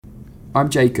I'm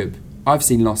Jacob. I've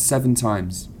seen Lost 7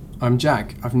 times. I'm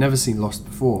Jack. I've never seen Lost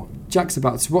before. Jack's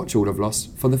about to watch all of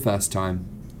Lost for the first time.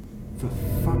 For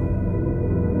fun.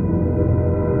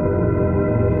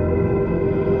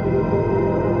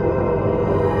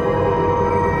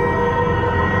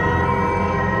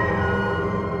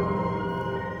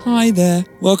 Hi there.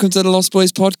 Welcome to the Lost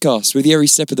Boys podcast. With you every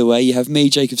step of the way, you have me,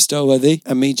 Jacob Stolworthy.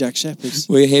 And me, Jack Shepherd.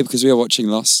 We're here because we are watching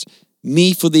Lost.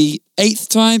 Me for the 8th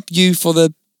time, you for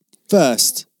the...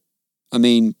 First. I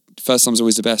mean, first time's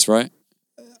always the best, right?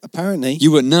 Apparently.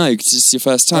 You wouldn't know because it's your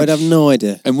first time. I'd have no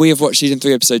idea. And we have watched season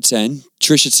 3, episode 10.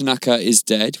 Tricia Tanaka is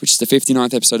dead, which is the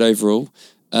 59th episode overall.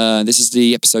 This is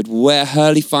the episode where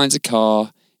Hurley finds a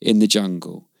car in the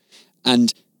jungle.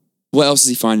 And what else does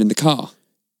he find in the car?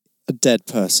 A dead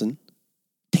person.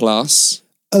 Plus...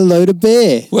 a load of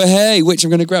beer. Well, hey, which I'm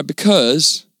going to grab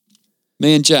because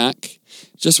me and Jack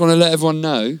just want to let everyone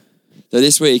know that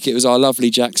this week it was our lovely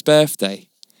Jack's birthday.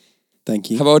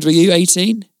 Thank you. How old were you?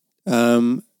 18?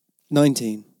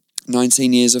 19.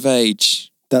 19 years of age.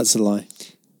 That's a lie.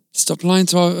 Stop lying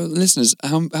to our listeners.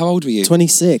 How old were you?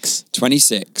 26.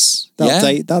 26.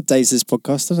 That dates this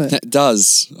podcast, doesn't it? It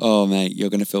does. Oh, mate, you're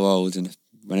going to feel old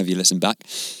whenever you listen back.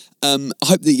 I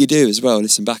hope that you do as well.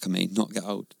 Listen back, not get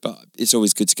old. But it's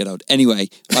always good to get old. Anyway,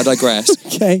 I digress.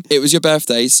 Okay. It was your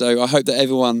birthday, so I hope that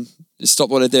everyone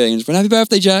stop what they're doing and just went, happy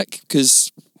birthday, Jack,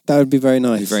 because... that would be very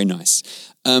nice. Be very nice.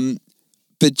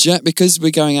 But Jack, because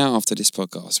we're going out after this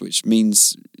podcast, which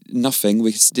means nothing,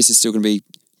 this is still going to be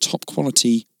top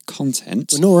quality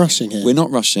content. We're not rushing here. We're not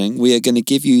rushing. We are going to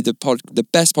give you the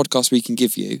best podcast we can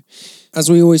give you. As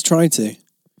we always try to.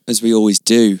 As we always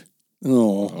do.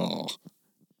 Oh.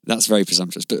 That's very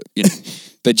presumptuous, but you know.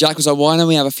 But Jack was like, why don't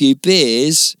we have a few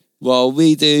beers while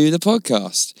we do the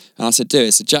podcast? And I said, do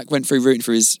it. So Jack went through rooting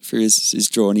through his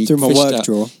drawer and he through my fished work out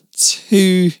drawer.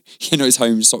 2, his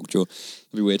home sock drawer.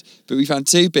 That'd be weird. But we found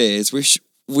 2 beers, which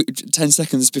 10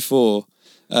 seconds before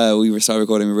we started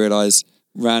recording, we realised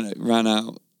ran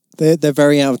out. They're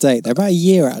very out of date. They're about a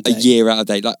year out of date. A year out of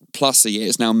date, like plus a year.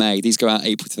 It's now May. These go out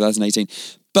April 2018.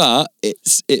 But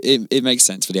it makes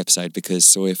sense for the episode because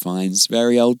Sawyer finds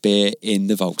very old beer in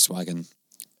the Volkswagen.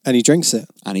 And he drinks it.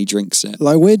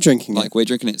 Like we're drinking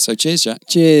it. So cheers, Jack.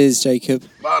 Cheers, Jacob.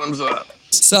 Bottoms up.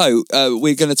 So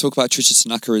we're going to talk about Tricia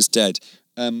Tanaka is dead,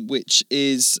 which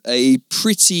is a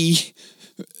pretty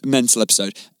mental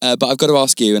episode. But I've got to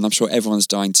ask you, and I'm sure everyone's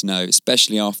dying to know,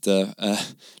 especially after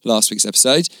last week's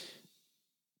episode,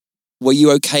 were you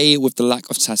okay with the lack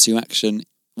of tattoo action?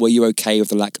 Were you okay with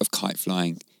the lack of kite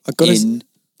flying? In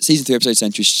season 3, episode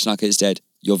 10, Tricia Tanaka is dead.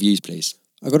 Your views, please.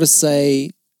 I've got to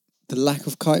say, the lack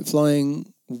of kite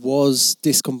flying was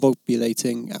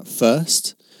discombobulating at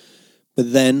first,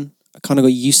 but then I kind of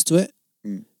got used to it,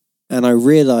 and I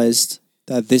realised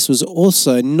that this was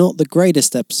also not the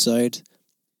greatest episode,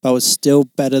 but was still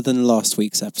better than last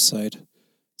week's episode.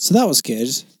 So that was good.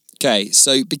 Okay,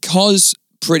 so because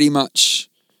pretty much,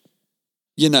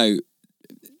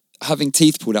 having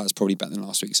teeth pulled out is probably better than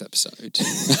last week's episode.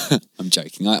 I'm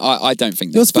joking. I don't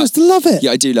think that. You're supposed to love it.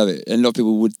 Yeah, I do love it. And a lot of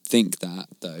people would think that,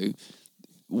 though.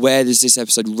 Where does this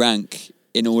episode rank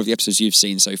in all of the episodes you've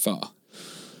seen so far?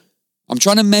 I'm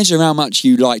trying to measure how much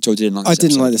you liked or didn't like this episode. I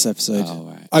didn't like this episode. Oh,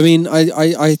 right. I mean,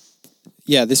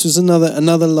 this was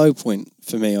another low point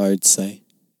for me, I would say.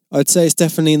 I'd say it's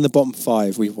definitely in the bottom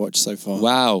 5 we've watched so far.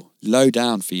 Wow. Low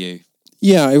down for you.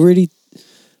 Yeah,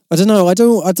 I don't know. I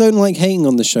don't like hating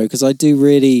on the show because I've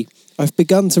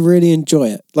begun to really enjoy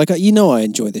it. Like, I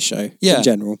enjoy the show in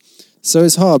general. So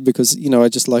it's hard because, I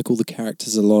just like all the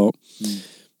characters a lot.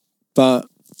 But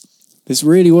this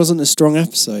really wasn't a strong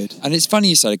episode. And it's funny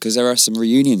you say it because there are some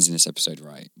reunions in this episode,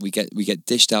 right? We get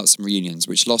dished out some reunions,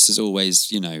 which Lost is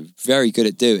always, very good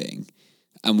at doing.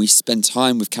 And we spend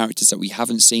time with characters that we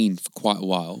haven't seen for quite a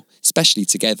while, especially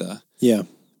together. Yeah.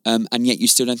 And yet you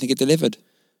still don't think it delivered.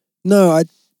 No,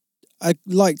 I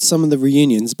liked some of the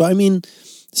reunions, but I mean,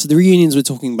 so the reunions we're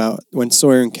talking about when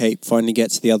Sawyer and Kate finally get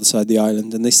to the other side of the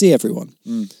island and they see everyone.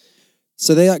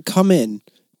 So they come in,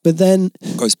 but then...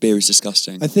 Gross beer is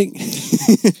disgusting. I think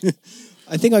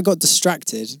I got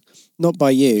distracted, not by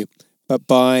you, but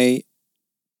by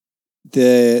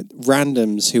the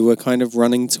randoms who were kind of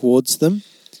running towards them,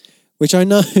 which I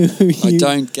know I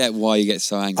don't get why you get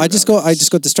so angry. I just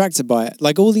got distracted by it.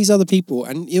 Like all these other people,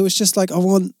 and it was just like I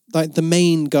want like the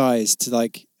main guys to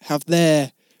like have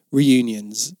their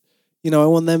reunions. I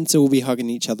want them to all be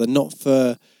hugging each other, not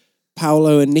for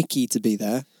Paolo and Nikki to be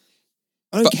there.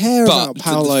 I don't care about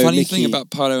Paolo and Nikki. The funny thing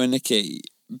about Paolo and Nikki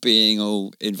being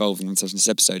all involved in themselves in this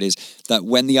episode is that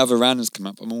when the other randoms come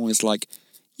up, I'm always like,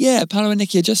 yeah, Paolo and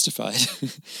Nikki are justified.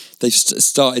 They've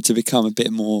started to become a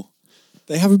bit more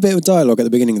They have a bit of dialogue at the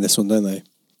beginning of this one, don't they?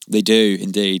 They do,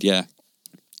 indeed, yeah.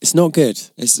 It's not good.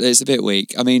 It's a bit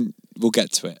weak. I mean, we'll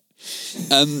get to it.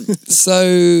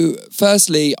 So,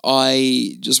 firstly,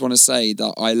 I just want to say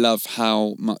that I love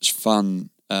how much fun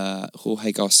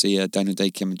Jorge Garcia, Daniel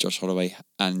Day-Kim, and Josh Holloway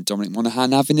and Dominic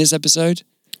Monaghan have in this episode.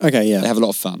 Okay, yeah. They have a lot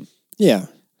of fun. Yeah.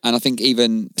 And I think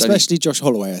even... Especially Josh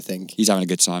Holloway, I think. He's having a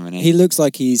good time, isn't he? He looks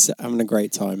like he's having a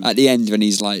great time. At the end, when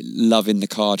he's like loving the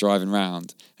car driving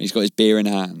round, and he's got his beer in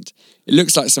hand, it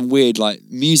looks like some weird like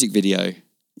music video.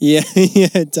 Yeah, yeah,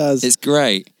 it does. It's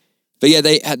great. But yeah,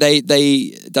 they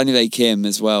Daniel Day Kim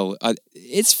as well.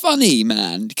 It's funny,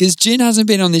 man, because Jin hasn't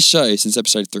been on this show since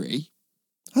episode 3.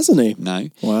 Hasn't he? No.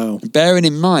 Wow. Bearing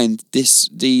in mind there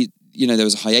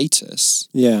was a hiatus.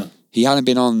 Yeah. He hadn't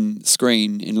been on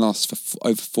screen in Lost for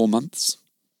over 4 months.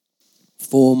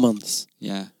 4 months.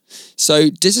 Yeah. So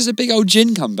this is a big old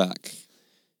Jin comeback.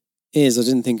 It is. I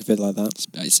didn't think of it like that.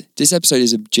 This episode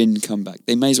is a Jin comeback.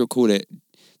 They may as well call it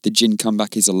The Jin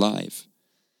Comeback is Alive.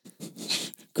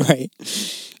 Great.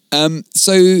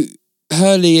 So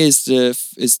Hurley is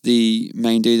the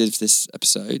main dude of this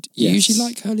episode. You Yes. usually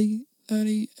like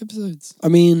early episodes. I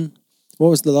mean, what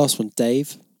was the last one?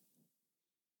 Dave?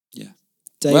 Yeah.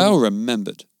 Dave. Well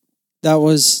remembered. That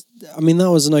was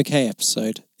an okay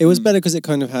episode. It was better because it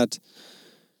kind of had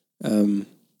him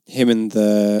in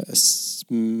the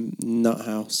nut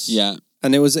house. Yeah.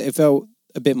 And it felt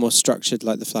a bit more structured,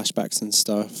 like the flashbacks and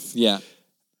stuff. Yeah.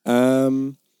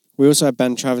 We also had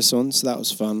Ben Travis on, so that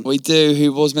was fun. We do,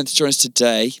 who was meant to join us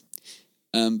today,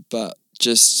 but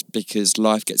just because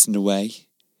life gets in the way.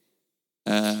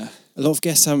 A lot of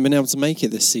guests haven't been able to make it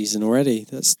this season already.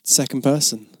 That's second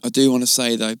person. I do want to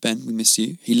say though, Ben, we miss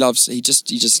you. He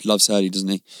just loves Hurley, doesn't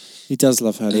he? He does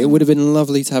love Hurley. It would have been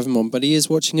lovely to have him on, but he is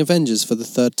watching Avengers for the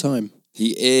 3rd time.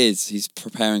 He is. He's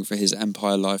preparing for his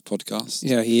Empire Live podcast.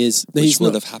 Yeah, he is. Which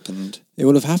will have happened. It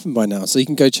will have happened by now, so you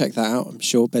can go check that out. I'm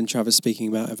sure Ben Travis speaking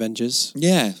about Avengers.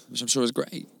 Yeah, which I'm sure is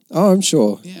great. Oh, I'm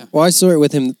sure. Yeah. Well, I saw it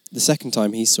with him the second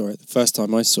time he saw it. The first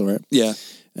time I saw it, Yeah.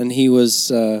 and he was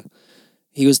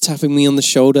tapping me on the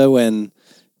shoulder when,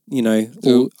 I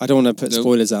don't want to put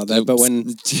spoilers out there, but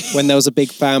when there was a big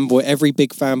fanboy, every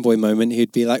big fanboy moment,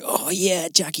 he'd be like, "Oh yeah,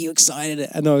 Jack, you excited?"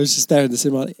 And I was just there in the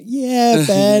cinema, like, "Yeah,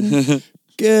 Ben,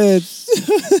 good."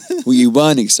 Well, you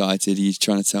weren't excited. Are you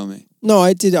trying to tell me? No,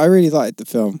 I did. I really liked the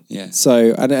film. Yeah.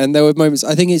 So, and there were moments.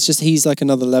 I think it's just he's like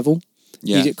another level.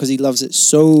 Yeah. Because he loves it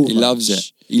so much. He loves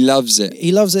it. He loves it.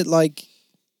 He loves it like,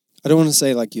 I don't want to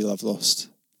say like you love Lost,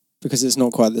 because it's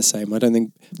not quite the same. I don't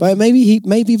think, but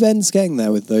maybe Ben's getting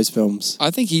there with those films.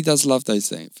 I think he does love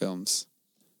those films.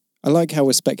 I like how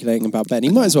we're speculating about Ben. He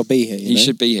might as well be here. He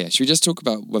should be here. Should we just talk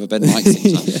about whether Ben likes them?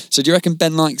 Yeah. So do you reckon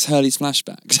Ben likes Hurley's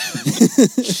flashbacks?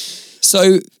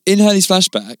 So in Hurley's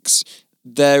flashbacks,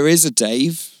 there is a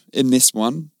Dave in this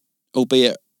one,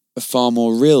 albeit a far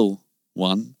more real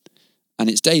one, and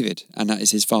it's David, and that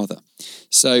is his father.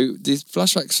 So the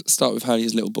flashbacks start with Hurley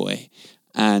as a little boy,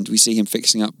 and we see him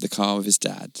fixing up the car with his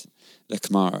dad, the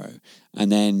Camaro,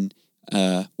 and then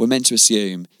we're meant to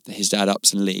assume that his dad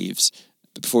ups and leaves,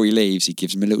 but before he leaves, he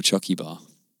gives him a little chocky bar.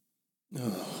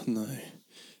 Oh no,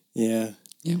 yeah.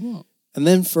 Yeah, what? And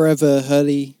then forever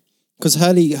Hurley, because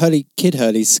Kid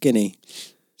Hurley's skinny.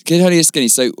 Kid Hurley is skinny,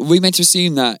 so we meant to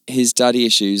assume that his daddy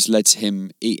issues led to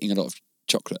him eating a lot of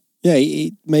chocolate. Yeah,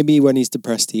 maybe when he's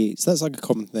depressed he eats. That's like a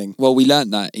common thing. Well, we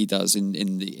learnt that he does in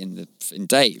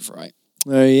Dave, right?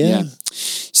 Oh yeah.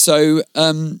 So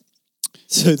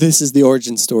so this is the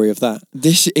origin story of that.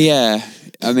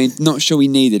 I mean, not sure we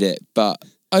needed it, but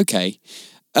okay.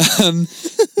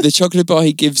 The chocolate bar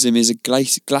he gives him is a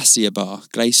glacier bar,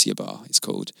 it's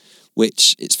called,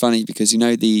 which it's funny because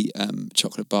the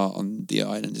chocolate bar on the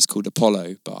island is called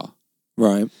Apollo bar.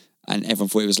 Right. And everyone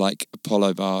thought it was like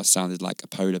Apollo bar sounded like a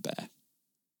polar bear.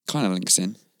 Kind of links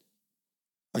in.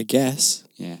 I guess.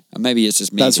 Yeah. And maybe it's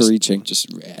just me. That's reaching.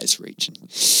 It's reaching.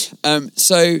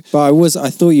 But I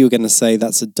thought you were going to say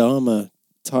that's a Dharma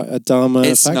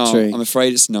it's factory. Not. I'm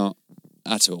afraid it's not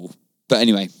at all. But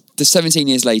anyway, 17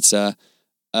 years later,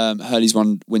 Hurley's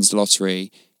wins the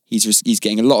lottery. He's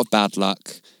getting a lot of bad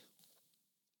luck,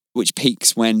 which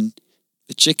peaks when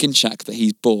the chicken shack that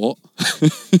he's bought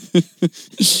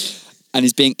and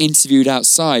is being interviewed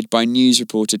outside by news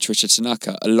reporter Tricia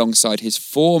Tanaka alongside his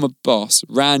former boss,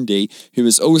 Randy, who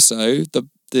was also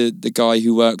the guy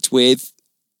who worked with...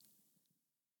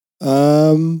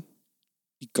 You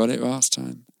got it last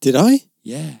time. Did I?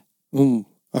 Yeah.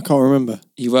 I can't remember.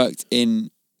 He worked in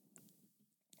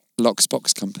Locke's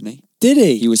Box Company. Did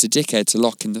he? He was a dickhead to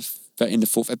Locke in the in the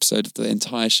 4th episode of the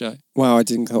entire show. Wow, I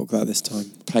didn't clock that this time.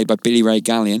 Played by Billy Ray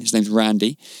Gallion. His name's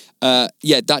Randy.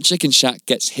 That chicken shack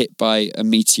gets hit by a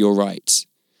meteorite.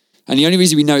 And the only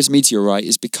reason we know it's a meteorite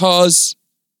is because...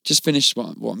 Just finish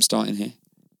what I'm starting here.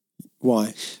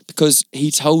 Why? Because he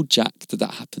told Jack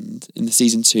that happened in the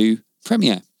season 2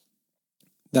 premiere.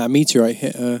 That a meteorite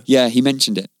hit her. Yeah, he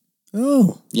mentioned it.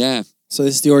 Oh. Yeah. So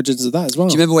this is the origins of that as well.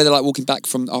 Do you remember where they're like walking back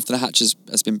from after the hatch has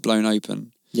been blown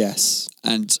open? Yes.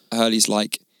 And Hurley's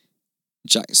like,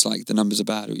 Jack's like, the numbers are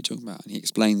bad. What are you talking about? And he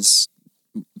explains,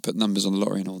 put numbers on the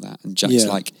lottery and all that. And Jack's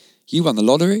like, you won the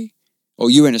lottery? Or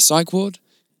you were in a psych ward?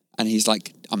 And he's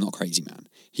like, I'm not crazy, man.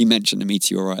 He mentioned the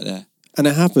meteor right there. And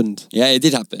it happened. Yeah, it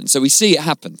did happen. So we see it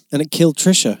happen. And it killed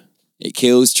Tricia. It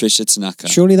kills Tricia Tanaka.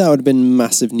 Surely that would have been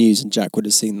massive news and Jack would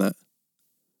have seen that.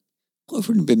 Well, it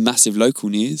wouldn't have been massive local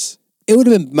news. It would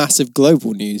have been massive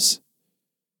global news.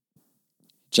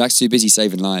 Jack's too busy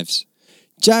saving lives.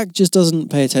 Jack just doesn't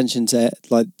pay attention to it.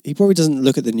 Like, he probably doesn't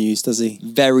look at the news, does he?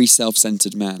 Very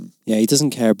self-centered man. Yeah, he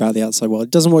doesn't care about the outside world. He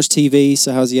doesn't watch TV,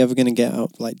 so how's he ever going to get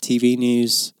up, like, TV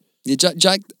news? Yeah,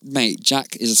 Jack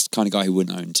is the kind of guy who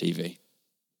wouldn't own TV.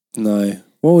 No.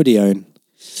 What would he own?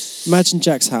 Imagine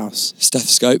Jack's house.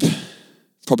 Stethoscope,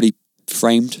 probably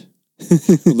framed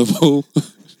on the wall.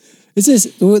 This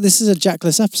is a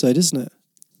Jackless episode, isn't it?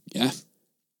 Yeah.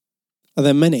 Are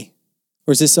there many?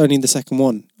 Or is this only the second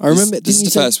one? I remember... This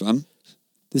is the first one.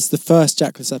 This is the first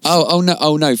Jackless episode. Oh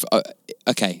no.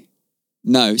 Okay.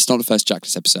 No, it's not the first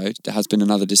Jackless episode. There has been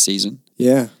another this season.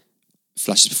 Yeah.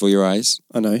 Flashes before your eyes.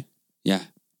 I know. Yeah.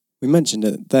 We mentioned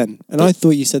it then. And I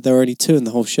thought you said there were only 2 in the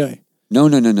whole show. No.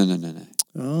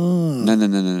 Oh.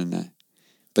 No.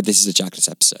 But this is a Jackless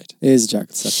episode. It is a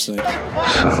Jackless episode.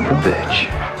 Son of a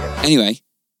bitch. Anyway,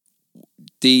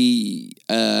 the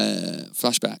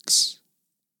flashbacks.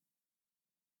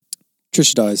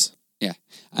 Tricia dies. Yeah.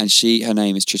 And her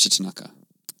name is Tricia Tanaka.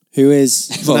 Who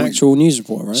is Well, an actual news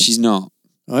reporter, right? She's not.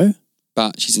 Oh?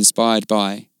 But she's inspired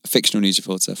by a fictional news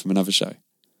reporter from another show.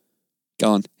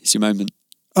 Go on, it's your moment.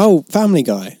 Oh, Family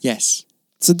Guy. Yes.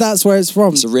 So that's where it's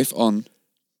from. It's a riff on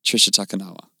Tricia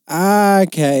Takanawa. Ah,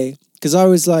 okay. Because I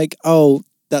was like, oh,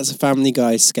 that's a Family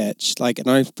Guy sketch. Like, and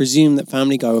I presume that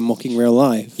Family Guy were mocking real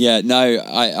life. Yeah, no,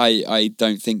 I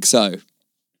don't think so.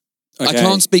 I Okay.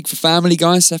 can't speak for Family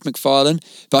Guy, Seth MacFarlane,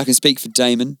 but I can speak for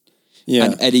Damon Yeah.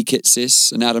 and Eddie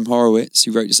Kitsis and Adam Horowitz,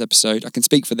 who wrote this episode. I can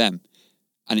speak for them.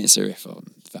 And it's a riff on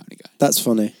Family Guy. That's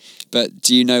funny. But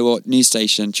do you know what news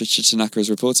station Tricia Tanaka is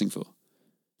reporting for?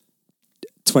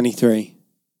 23.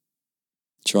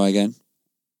 Try again.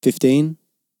 15.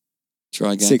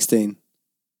 Try again. 16.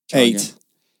 Try 8. again.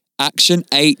 Action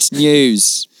 8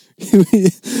 News.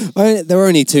 There were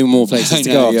only 2 more places I to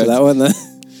know, go after yeah. that, weren't there?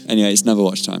 Anyway, it's number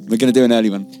watch time. We're going to do an early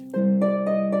one.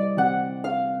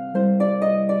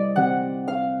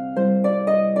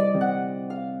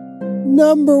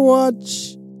 Number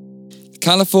watch.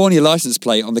 California license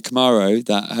plate on the Camaro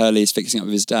that Hurley is fixing up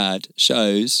with his dad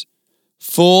shows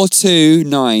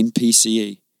 429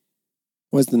 PCE.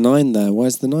 Where's the 9 there?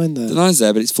 Where's the 9 there? The line's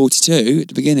there, but it's 42 at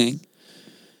the beginning.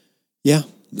 Yeah,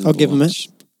 I'll Number give him it. watch.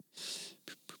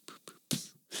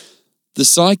 The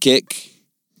psychic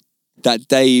that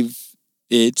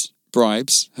David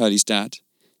bribes, Hurley's dad,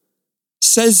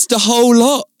 says the whole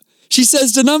lot. She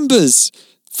says the numbers.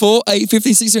 4, 8,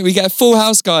 15, 16. We get a full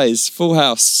house, guys. Full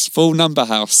house. Full number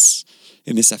house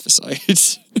in this episode.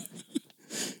 It's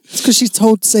because she's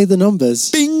told to say the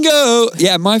numbers. Bingo!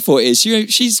 Yeah, my thought is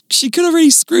she could have really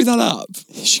screwed that up.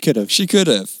 She could have. She could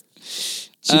have.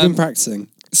 She's been practicing.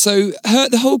 So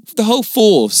the whole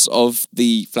force of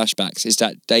the flashbacks is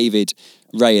that David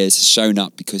Reyes has shown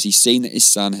up because he's seen that his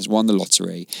son has won the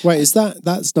lottery. Wait,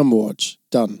 that's number watch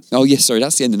done? Oh yes, sorry,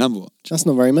 that's the end of number watch. That's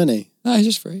not very many. No, it's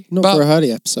just free. Not for a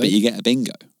Hurley episode. But you get a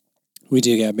bingo. We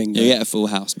do get a bingo. You get a full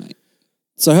house, mate.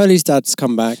 So Hurley's dad's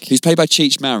come back. Who's played by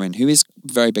Cheech Marin, who is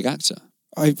a very big actor.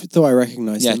 I thought I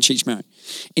recognised Yeah, him. Cheech Marin.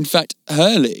 In fact,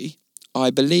 Hurley, I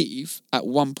believe, at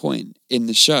one point in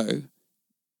the show,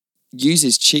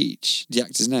 uses Cheech, the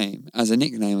actor's name, as a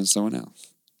nickname on someone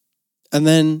else. And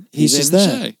then he's just in the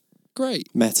there. show.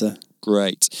 Great. Meta.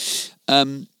 Great.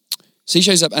 So he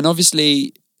shows up, and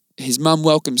obviously his mum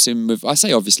welcomes him with... I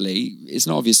say obviously, it's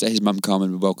not obvious that his mum come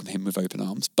and would welcome him with open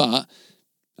arms, but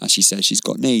as she says, she's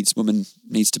got needs. Woman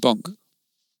needs to bonk.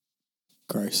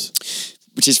 Gross.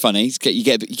 Which is funny. You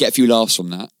get a few laughs from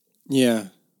that. Yeah.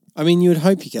 I mean, you would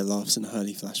hope you get laughs in a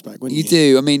Hurley flashback, wouldn't you? You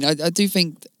do. I mean, I do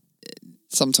think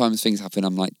sometimes things happen.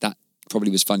 I'm like, that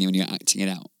probably was funny when you were acting it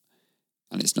out.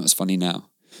 And it's not as funny now.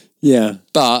 Yeah.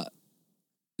 But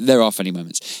there are funny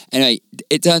moments. Anyway,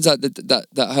 it turns out that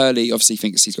Hurley obviously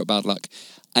thinks he's got bad luck.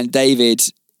 And David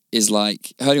is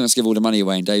like, Hurley wants to give all the money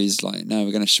away, and Davy's like, no,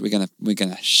 we're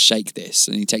gonna shake this,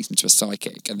 and he takes him to a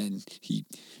psychic, and then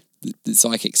the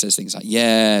psychic says things like,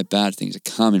 yeah, bad things are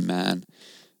coming, man,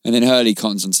 and then Hurley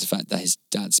cottons onto the fact that his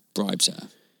dad's bribed her.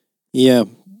 Yeah.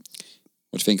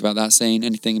 What do you think about that scene?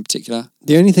 Anything in particular?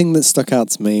 The only thing that stuck out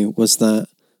to me was that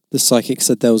the psychic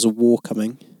said there was a war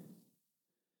coming.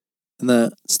 And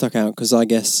that stuck out because I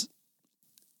guess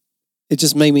it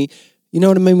just made me... You know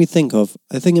what it made me think of?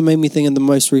 I think it made me think of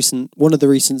one of the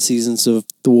recent seasons of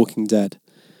The Walking Dead,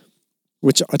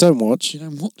 which I don't watch. You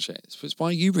don't watch it. So why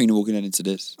are you bringing The Walking Dead into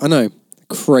this? I know.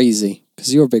 Crazy.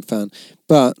 Because you're a big fan.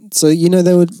 But, so, you know,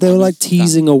 they were like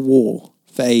teasing a war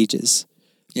for ages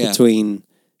between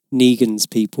Negan's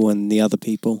people and the other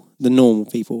people, the normal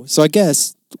people. So I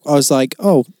guess I was like,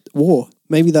 oh, war.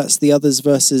 Maybe that's the others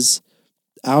versus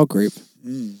our group.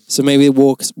 So maybe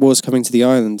war's coming to the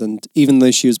island, and even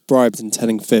though she was bribed and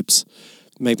telling fibs,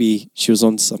 maybe she was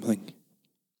onto something.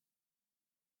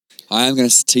 I am going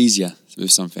to tease you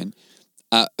with something.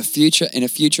 In a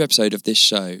future episode of this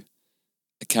show,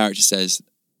 a character says,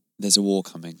 "There's a war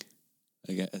coming."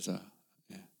 Oh,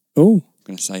 I'm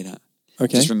going to say that.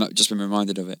 Okay. Just been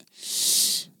reminded of it.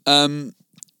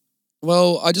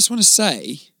 Well, I just want to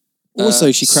say.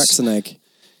 Also, she cracks an egg.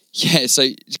 Yeah, so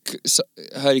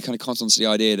Hurley kind of comes onto the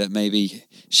idea that maybe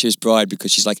she was bribed because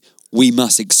she's like, we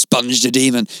must expunge the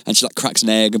demon, and she like cracks an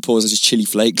egg and pours those chili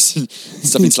flakes and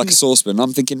stuff into like a saucepan. And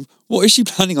I'm thinking, what is she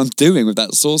planning on doing with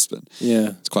that saucepan? Yeah,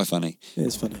 it's quite funny. It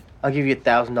is funny. I'll give you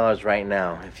 $1,000 right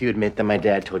now if you admit that my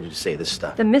dad told you to say this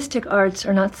stuff. The mystic arts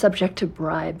are not subject to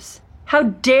bribes. How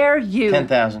dare you?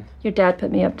 10,000. Your dad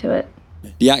put me up to it.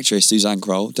 The actress Suzanne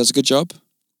Kroll does a good job.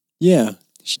 Yeah.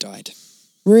 She died.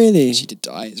 Really? She did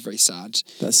die. It's very sad.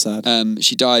 That's sad.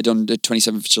 She died on the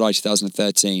 27th of July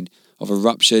 2013 of a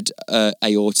ruptured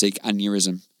aortic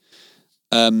aneurysm.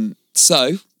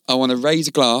 So I want to raise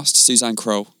a glass to Suzanne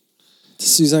Kroll. To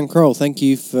Suzanne Kroll, thank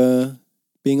you for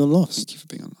being on Lost. Thank you for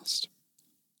being on Lost.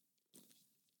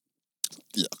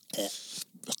 Yeah.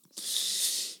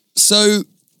 So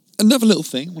another little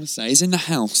thing I want to say is in the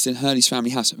house, in Hurley's family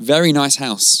house. Very nice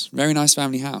house. Very nice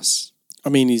family house. I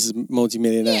mean, he's a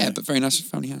multi-millionaire. Yeah, but very nice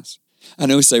family house.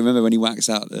 And also, remember when he whacks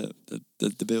out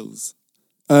the bills?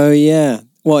 Oh, yeah.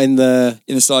 What, in the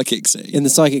psychic scene? In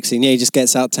the psychic scene, yeah, he just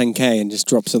gets out 10k and just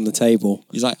drops on the table.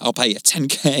 He's like, I'll pay you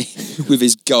 10k with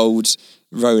his gold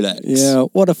Rolex. Yeah,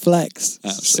 what a flex.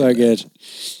 Absolutely. So good.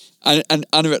 And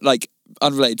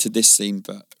unrelated to this scene,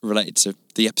 but related to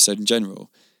the episode in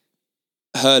general,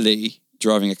 Hurley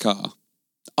driving a car.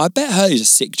 I bet Hurley's a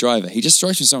sick driver. He just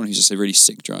strikes me as someone who's just a really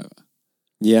sick driver.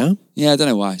 Yeah? Yeah, I don't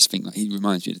know why. I just think like he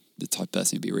reminds me of the type of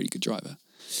person who'd be a really good driver.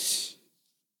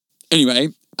 Anyway,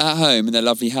 at home in their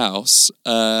lovely house,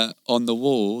 on the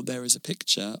wall, there is a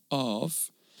picture of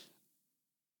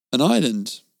an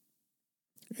island.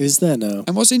 Who's there now?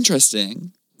 And what's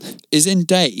interesting is in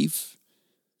Dave,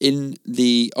 in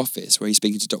the office where he's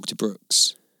speaking to Dr.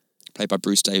 Brooks, played by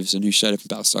Bruce Davison, who showed up in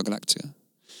Battlestar Galactica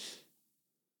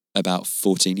about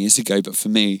 14 years ago, but for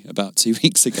me, about 2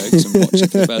 weeks ago, because I'm watching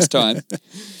it for the first time.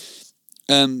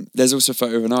 There's also a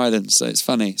photo of an island, so it's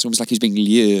funny. It's almost like he's being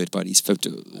lured by these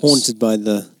photos. Haunted by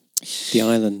the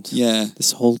island. Yeah.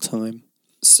 This whole time.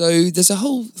 So there's a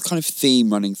whole kind of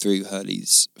theme running through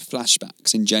Hurley's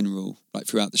flashbacks in general, like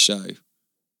throughout the show.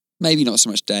 Maybe not so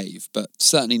much Dave, but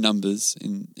certainly Numbers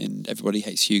in Everybody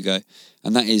Hates Hugo.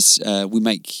 And that is, we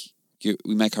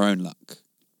make our own luck.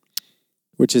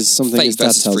 Which is something Fate his dad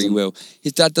versus tells free him. will.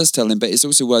 His dad does tell him, but it's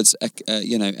also words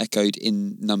echoed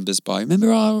in Numbers by.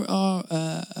 Remember our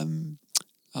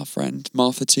friend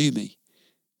Martha Toomey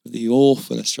with the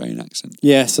awful Australian accent.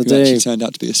 Yes, I who do. Actually turned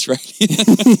out to be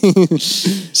Australian.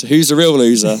 So who's the real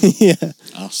loser? Yeah,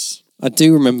 us. I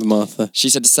do remember Martha. She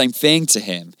said the same thing to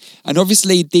him, and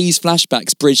obviously these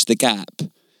flashbacks bridge the gap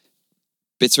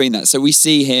between that. So we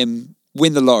see him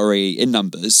win the lottery in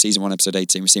Numbers, season 1, episode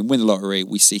 18. We see him win the lottery.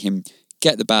 We see him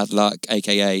get the bad luck,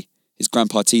 aka his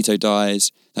grandpa Tito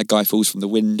dies, that guy falls from the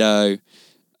window,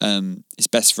 his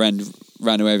best friend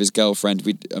ran away with his girlfriend.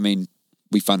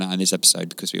 We find out in this episode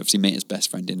because we obviously meet his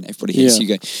best friend in Everybody Hates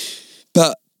Hugo.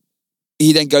 But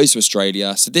he then goes to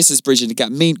Australia, so this is bridging the gap.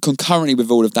 Concurrently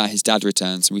with all of that, his dad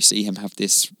returns and we see him have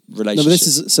this relationship. No,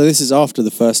 but this is after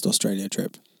the first Australia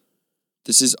trip.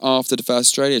 This is after the first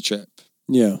Australia trip.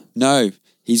 Yeah. No,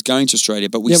 he's going to Australia,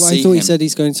 but we see him... I thought he said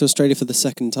he's going to Australia for the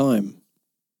second time.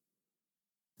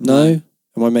 No?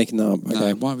 Am I making that up? Okay.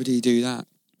 No, why would he do that?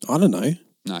 I don't know.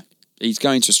 No. He's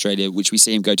going to Australia, which we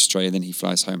see him go to Australia, then he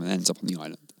flies home and ends up on the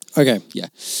island. Okay. Yeah.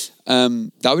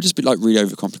 That would just be like really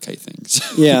overcomplicate things.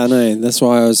 Yeah, I know. That's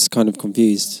why I was kind of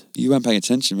confused. You weren't paying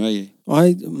attention, were you?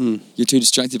 You're too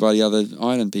distracted by the other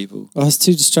island people. I was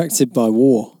too distracted by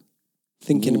war,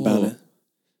 thinking about War. it.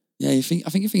 Yeah, I think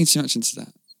you're thinking too much into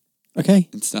that. Okay,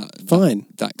 Into that. fine.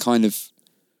 That kind of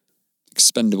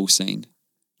expendable scene.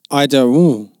 I don't.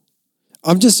 Ooh.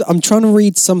 I'm trying to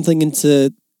read something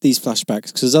into these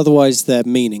flashbacks because otherwise they're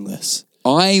meaningless.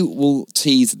 I will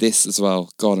tease this as well.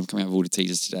 God, I'm coming out with all the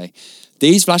teasers today.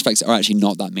 These flashbacks are actually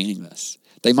not that meaningless.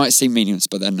 They might seem meaningless,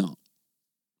 but they're not.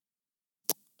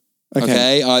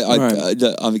 Okay?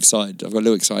 I'm excited. I've got a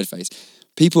little excited face.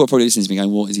 People are probably listening to me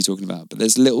going, what is he talking about? But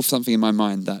there's a little something in my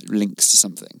mind that links to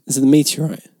something. Is it the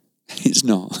meteorite? It's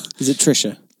not. Is it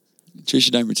Tricia?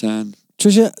 Tricia don't return.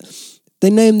 Tricia, they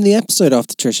named the episode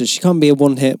after Tricia. She can't be a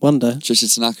one-hit wonder.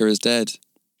 Tricia Tanaka is dead.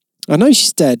 I know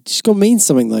she's dead. She's got to mean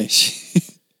something, though.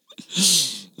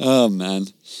 Oh, man.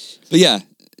 But yeah,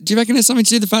 do you reckon it's something to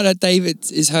do with the fact that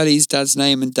David is Hurley's dad's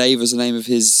name and Dave was the name of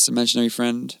his imaginary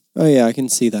friend? Oh, yeah, I can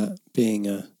see that being,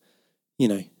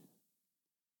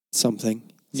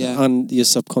 something. Yeah. And your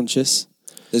subconscious.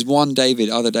 There's one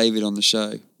other David on the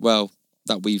show. Well,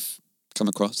 that we've come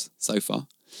across so far.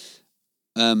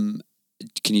 Can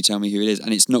you tell me who it is?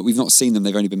 And we've not seen them,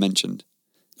 they've only been mentioned.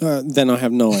 Then I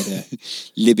have no idea.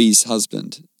 Libby's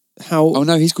husband. How? Oh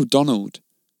no, he's called Donald.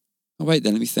 Oh wait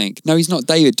then, let me think. No, he's not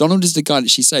David. Donald is the guy that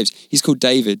she saves. He's called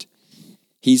David.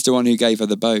 He's the one who gave her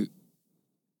the boat.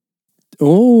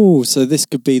 Oh, so this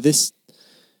could be this.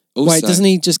 Also, Wait, doesn't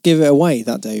he just give it away,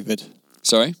 that David?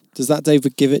 Sorry? Does that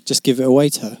David give it away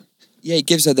to her? Yeah, he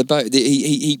gives her the boat.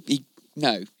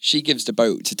 No, she gives the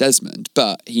boat to Desmond,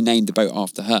 but he named the boat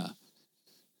after her.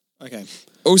 Okay.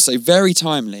 Also, very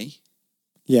timely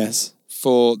Yes.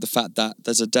 for the fact that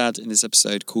there's a dad in this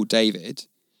episode called David.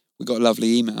 We got a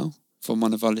lovely email from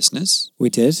one of our listeners. We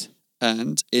did.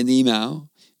 And in the email,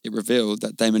 it revealed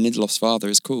that Damon Lindelof's father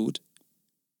is called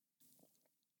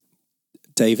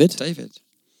David.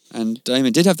 And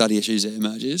Damon did have daddy issues, it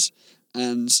emerges.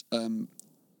 And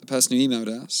the person who emailed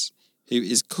us, who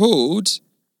is called...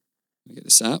 Let me get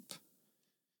this up.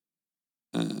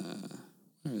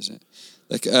 Where is it?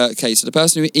 Okay, so the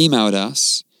person who emailed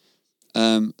us,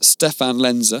 Stefan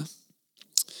Lenzer,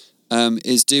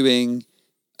 is doing...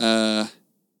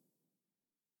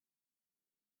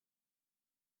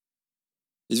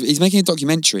 he's making a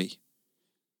documentary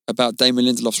about Damon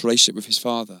Lindelof's relationship with his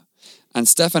father. And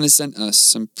Stefan has sent us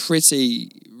some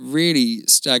really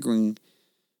staggering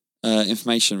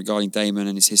information regarding Damon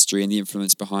and his history and the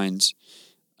influence behind,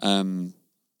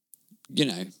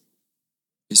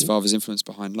 his father's influence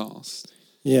behind Lost.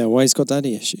 Yeah, why he's got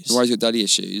daddy issues. Why he's got daddy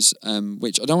issues,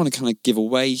 which I don't want to kind of give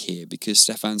away here because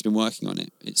Stefan's been working on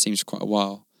it, it seems, for quite a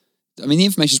while. I mean, the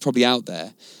information's probably out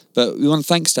there, but we want to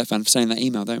thank Stefan for sending that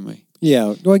email, don't we?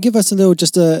 Yeah. Do I give us a little,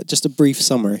 just a brief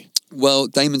summary? Well,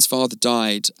 Damon's father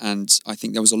died, and I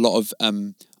think there was a lot of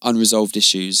unresolved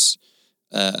issues,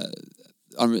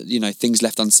 things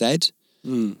left unsaid.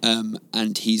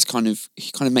 And he kind of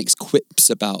makes quips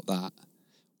about that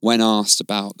when asked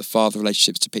about the father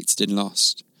relationships depicted in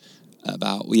Lost,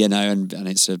 about and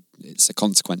it's a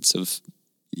consequence of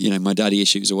my daddy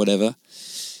issues or whatever.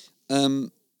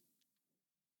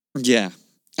 Yeah,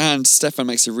 and Stefan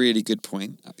makes a really good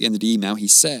point at the end of the email. He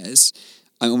says,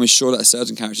 "I'm almost sure that a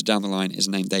certain character down the line is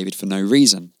named David for no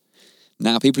reason."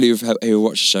 Now, people who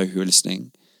watch the show who are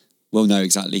listening will know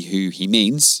exactly who he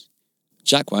means.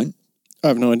 Jack won't. I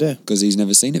have no idea. Because he's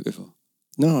never seen it before.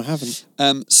 No, I haven't.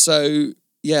 So,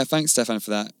 yeah, thanks, Stefan,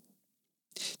 for that.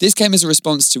 This came as a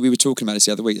response to, we were talking about this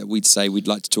the other week, that we'd say we'd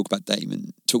like to talk to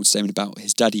Damon about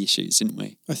his daddy issues, didn't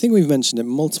we? I think we've mentioned it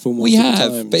multiple We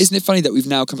have, times. but isn't it funny that we've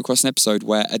now come across an episode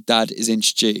where a dad is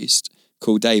introduced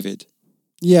called David?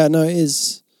 Yeah, no, it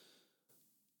is.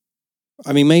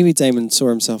 I mean, maybe Damon saw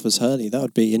himself as Hurley. That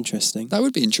would be interesting. That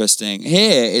would be interesting.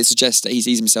 Here, it suggests that he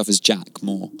sees himself as Jack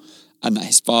more, and that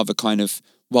his father kind of,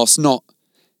 whilst not,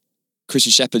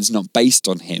 Christian Shepherd's not based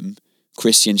on him,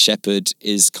 Christian Shepherd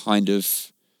is kind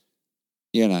of,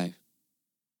 Yeah,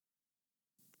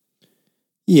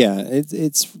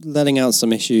 it's letting out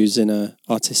some issues in a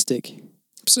artistic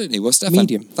Absolutely. Well, Stefan,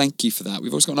 medium. Thank you for that.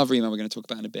 We've also got another email we're going to talk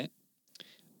about in a bit.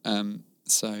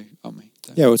 So, aren't we?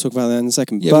 Yeah, we'll talk about that in a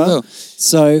second. Yeah, we will.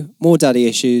 So, more daddy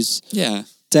issues. Yeah.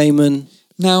 Damon,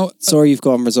 Now, sorry you've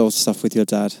got unresolved stuff with your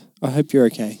dad. I hope you're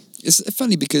okay. it's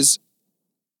funny because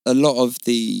a lot of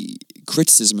the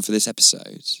criticism for this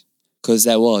episode, because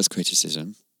there was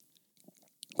criticism,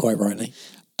 Quite rightly.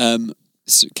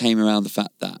 came around the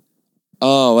fact that,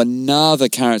 another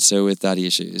character with daddy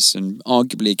issues, and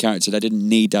arguably a character that didn't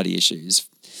need daddy issues.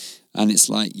 And it's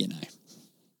like,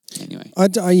 anyway.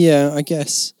 I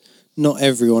guess not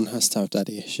everyone has to have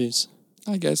daddy issues.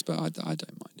 I guess, but I don't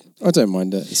mind it. I don't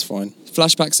mind it. It's fine.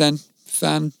 Flashbacks then?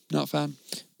 Fan? Not fan?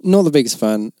 Not the biggest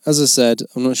fan. As I said,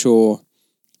 I'm not sure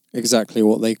exactly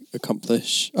what they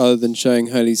accomplish other than showing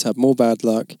Hurley's had more bad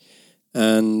luck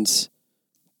and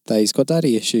that he's got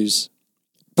daddy issues.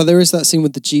 But there is that scene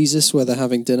with the Jesus where they're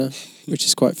having dinner, which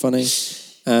is quite funny.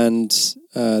 And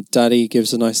Daddy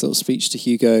gives a nice little speech to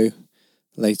Hugo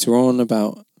later on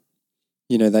about,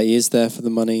 that he is there for the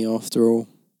money after all.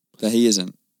 That he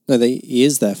isn't. No, he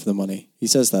is there for the money. He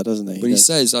says that, doesn't he? But he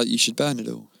says, you should burn it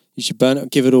all. You should burn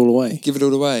it, give it all away. Give it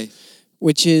all away.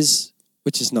 Which is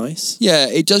nice. Yeah,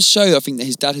 it does show, I think, that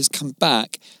his dad has come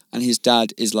back and his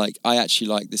dad is like, I actually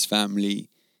like this family.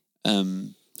 I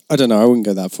don't know, I wouldn't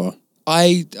go that far.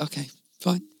 Okay,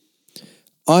 fine.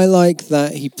 I like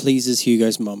that he pleases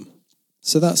Hugo's mum.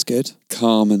 So that's good.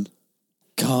 Carmen.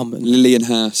 Lillian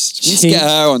Hurst. Let's get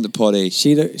her on the potty.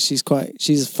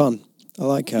 She's fun. I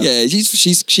like her. Yeah,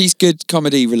 she's good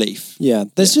comedy relief. Yeah,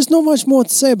 there's just not much more to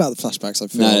say about the flashbacks, I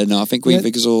feel. No, I think we've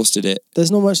exhausted it.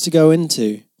 There's not much to go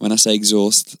into. When I say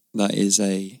exhaust, that is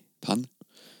a pun.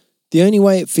 The only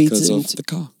way it feeds because into... of the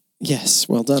car. Yes,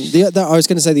 well done. I was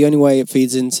going to say the only way it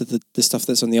feeds into the stuff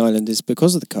that's on the island is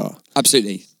because of the car.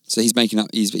 Absolutely. So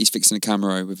he's fixing a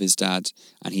camera with his dad,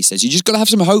 and he says, "You just got to have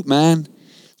some hope, man."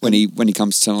 When he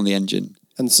comes to turn on the engine.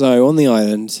 And so on the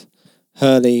island,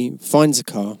 Hurley finds a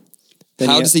car.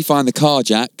 How does he find the car,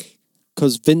 Jack?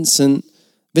 Because Vincent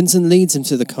leads him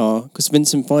to the car. Because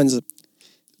Vincent finds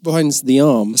the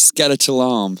arm. A skeletal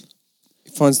arm.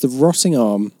 He finds the rotting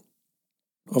arm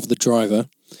of the driver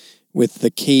with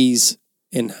the keys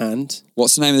in hand.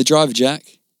 What's the name of the driver,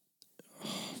 Jack?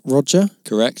 Roger.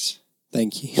 Correct.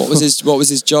 Thank you. What was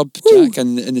his job, Jack,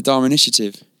 in the Dharma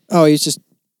Initiative? Oh, he's just...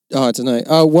 Oh, I don't know.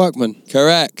 Oh, workman.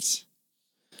 Correct.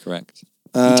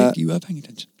 You were paying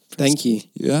attention. Thank you.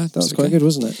 Yeah, that was quite good,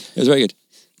 wasn't it? It was very good.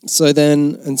 So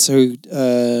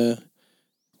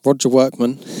Roger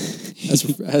Workman,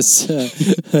 as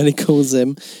Hurley calls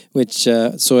him, which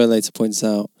Sawyer later points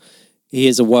out, he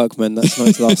is a workman. That's not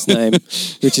his last name,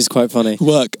 which is quite funny.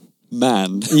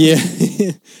 Workman. Yeah.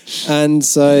 And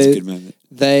so that's a good moment.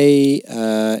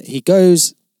 he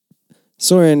goes.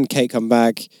 Sawyer and Kate come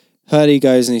back. Hurley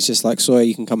goes and he's just like, Sawyer,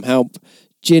 you can come help.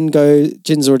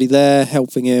 Jin's already there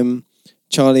helping him.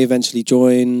 Charlie eventually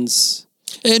joins.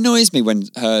 It annoys me when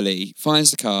Hurley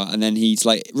finds the car and then he's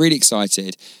like really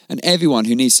excited and everyone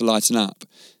who needs to lighten up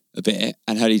a bit,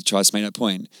 and Hurley tries to make that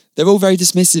point, they're all very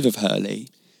dismissive of Hurley.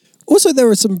 Also, there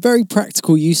are some very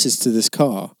practical uses to this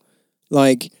car,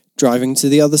 like driving to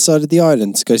the other side of the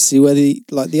island to go see where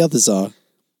the others are.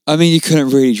 I mean, you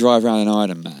couldn't really drive around an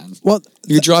island, man. What?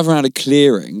 You could drive around a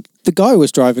clearing. The guy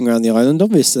was driving around the island,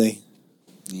 obviously.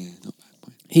 Yeah, not bad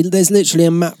point. There's literally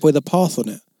a map with a path on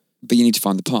it. But you need to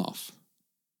find the path.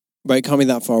 But it can't be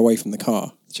that far away from the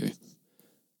car. True.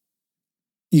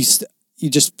 You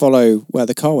just follow where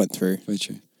the car went through. Very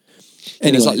true. Anyway.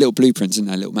 And there's like little blueprints in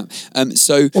there, little map.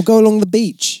 Or go along the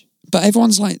beach. But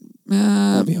everyone's like,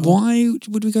 why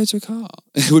would we go to a car?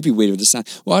 It would be weird to understand.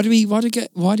 Why do we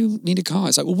need a car?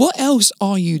 It's like, well, what else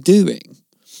are you doing?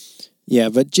 Yeah,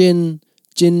 but Jin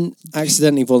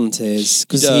accidentally volunteers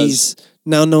because he's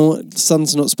now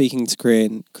Son's not speaking to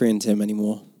Korean to him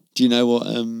anymore. Do you know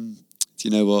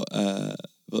what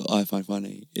I find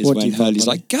funny is when Hurley's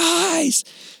like, guys,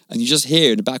 and you just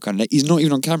hear in the background, he's not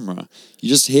even on camera. You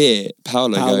just hear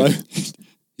Paolo. Go,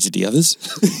 is it the others?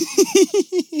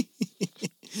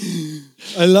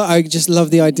 I just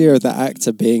love the idea of that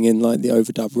actor being in like the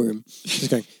overdub room, just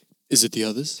going, "Is it the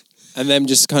others?" And them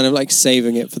just kind of like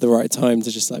saving it for the right time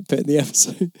to just like put in the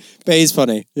episode. But he's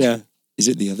funny, yeah. Is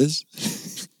it the others?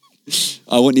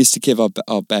 I want us to give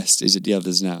our best. Is it the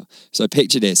others now? So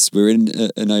picture this: we're in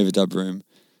an overdub room,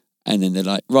 and then they're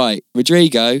like, "Right,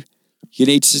 Rodrigo, you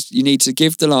need to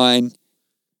give the line.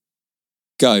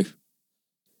 Go."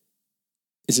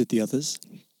 Is it the others?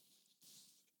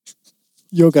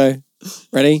 You'll go.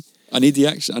 Ready? I need the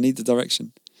action. I need the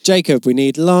direction. Jacob, we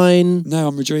need line... No,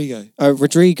 I'm Rodrigo.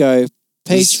 Rodrigo,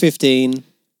 page 15,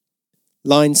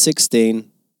 line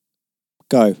 16,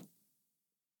 go.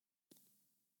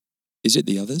 Is it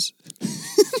the others?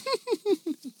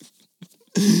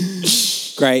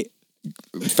 Great.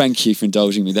 Thank you for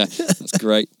indulging me there. That's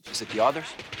great. Is it the others?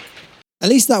 At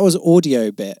least that was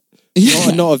audio bit.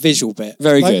 Yeah. Not a visual bit.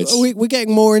 Very good. We're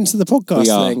getting more into the podcast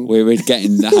thing. We're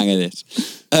getting the hang of this.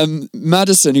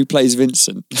 Madison, who plays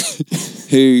Vincent,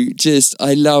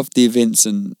 I love the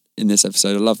Vincent in this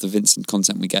episode. I love the Vincent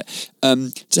content we get.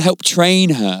 To help train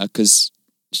her, because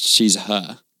she's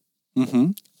her.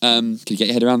 Mm-hmm. Can you get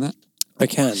your head around that? I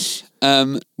can.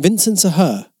 Vincent's a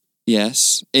her.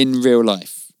 Yes, in real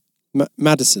life.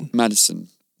 Madison. Madison.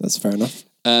 That's fair enough.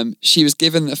 she was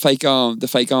given the fake arm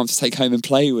to take home and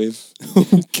play with.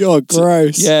 God,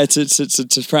 gross.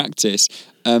 To practice.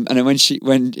 And then when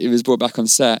it was brought back on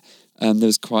set, there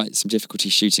was quite some difficulty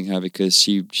shooting her because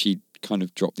she kind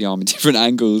of dropped the arm in different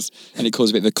angles, and it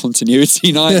caused a bit of a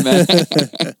continuity nightmare.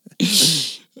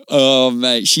 Oh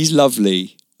mate, she's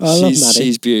lovely. I love Maddie.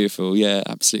 She's beautiful. Yeah,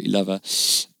 absolutely love her.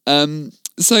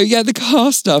 So yeah, the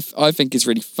car stuff I think is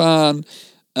really fun.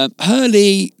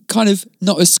 Hurley kind of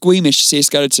not as squeamish to see a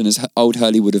skeleton as old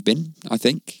Hurley would have been, I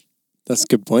think. That's a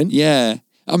good point. Yeah.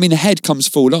 I mean, the head comes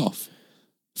fall off.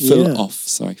 Fall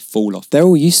off. They're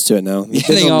all used to it now. Yeah,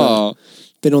 they are.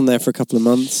 Been on there for a couple of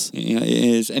months. Yeah, it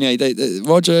is. Anyway,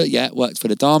 Roger, worked for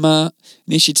the Dharma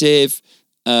Initiative,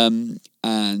 and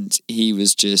he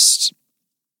was just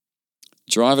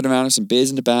driving around with some beers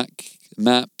in the back,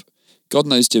 map, God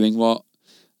knows doing what.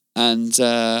 And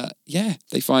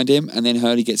they find him, and then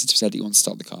Hurley gets into his head that he wants to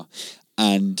start the car.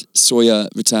 And Sawyer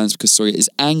returns because Sawyer is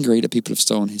angry that people have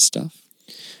stolen his stuff.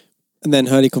 And then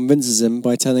Hurley convinces him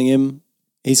by telling him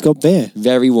he's got beer.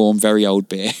 Very warm, very old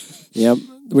beer. Yep,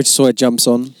 which Sawyer jumps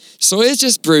on. Sawyer's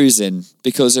just bruising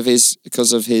because of his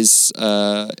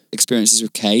experiences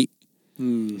with Kate,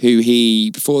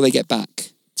 who before they get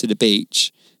back to the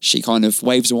beach, she kind of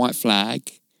waves a white flag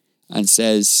and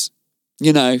says,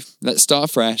 let's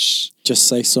start fresh. Just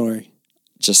say sorry.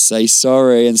 Just say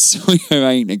sorry. And Sawyer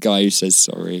ain't a guy who says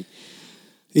sorry.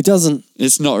 He doesn't.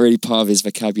 It's not really part of his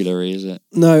vocabulary, is it?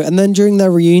 No, and then during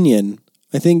their reunion,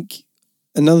 I think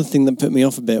another thing that put me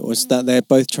off a bit was that they're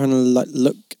both trying to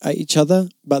look at each other,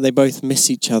 but they both miss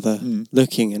each other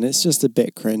looking, and it's just a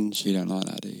bit cringe. You don't like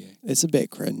that, do you? It's a bit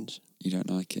cringe. You don't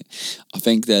like it. I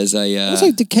think there's a...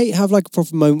 Also, did Kate have like a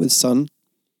proper moment with Son?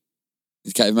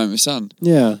 Did Kate have a moment with Son?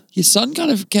 Yeah. Your son kind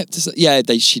of kept...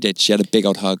 she did. She had a big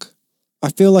old hug. I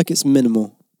feel like it's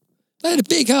minimal. They had a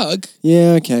big hug.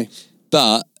 Yeah, okay.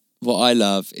 But what I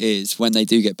love is when they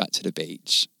do get back to the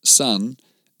beach, Son,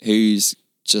 who's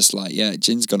just like,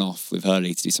 Jin's gone off with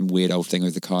Hurley to do some weird old thing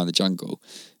with the car in the jungle.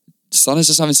 Son is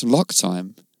just having some lock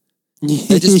time.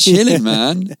 They're just chilling,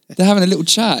 man. They're having a little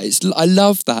chat. I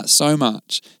love that so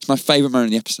much. It's my favourite moment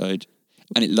in the episode,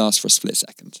 and it lasts for a split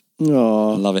second.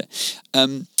 Aww. I love it.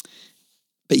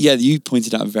 But yeah, you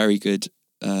pointed out a very good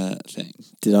thing.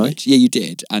 Did I? Yeah, you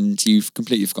did, and you've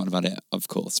completely forgotten about it, of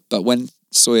course. But when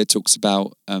Sawyer talks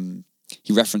about,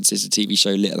 he references the TV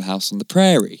show Little House on the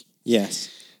Prairie. Yes.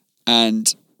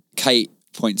 And Kate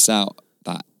points out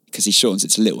that, because he shortens it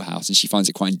to Little House, and she finds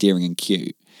it quite endearing and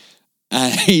cute.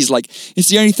 And he's like, it's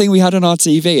the only thing we had on our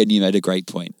TV, and you made a great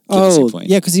point.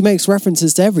 Yeah, because he makes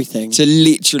references to everything. To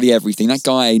literally everything. That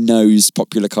guy knows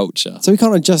popular culture. So we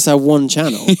can't just have one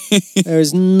channel. There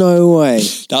is no way.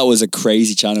 That was a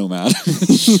crazy channel, man.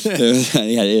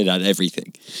 It had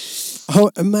everything.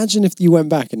 Oh, imagine if you went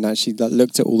back and actually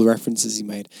looked at all the references he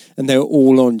made, and they were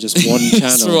all on just one channel.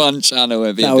 Just one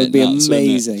channel. That would be nuts,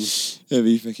 amazing. It'd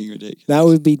be fucking ridiculous. That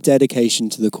would be dedication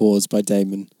to the cause by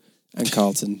Damon and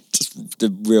Carlton. Just the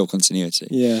real continuity.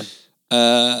 Yeah.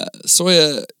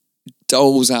 Sawyer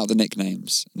doles out the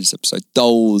nicknames in this episode.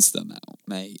 Doles them out,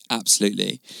 mate.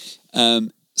 Absolutely.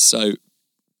 So,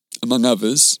 among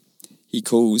others, he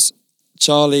calls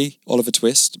Charlie, Oliver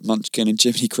Twist, Munchkin, and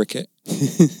Jiminy Cricket.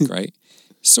 Great.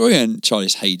 Sawyer and Charlie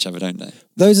hate each other, don't they?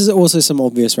 Those are also some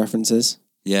obvious references.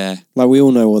 Yeah. Like, we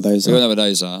all know what those are. We all know what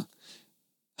those are.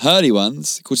 Hurley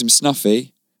ones, he calls him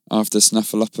Snuffy, after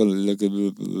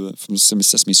Snuffleupagus from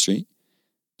Sesame Street.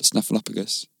 The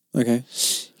Snuffleupagus. Okay.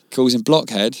 He calls him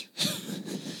Blockhead.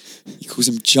 He calls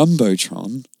him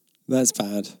Jumbotron. That's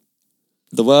bad.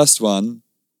 The worst one,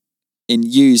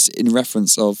 used in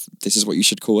reference of, this is what you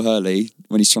should call Hurley,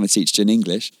 when he's trying to teach Jin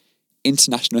English,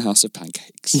 International House of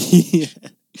Pancakes. Yeah.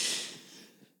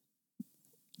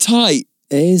 Tight.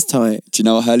 It is tight. Do you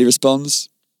know what Hurley responds?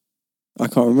 I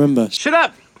can't remember. Shut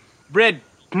up,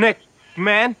 redneck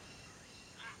man.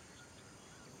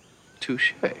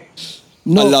 Touche. I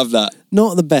love that.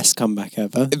 Not the best comeback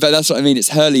ever. But that's what I mean. It's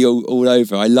Hurley all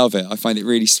over. I love it. I find it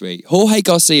really sweet. Jorge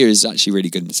Garcia is actually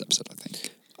really good in this episode, I think.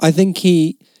 I think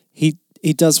he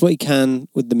does what he can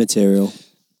with the material.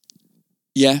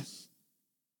 Yeah.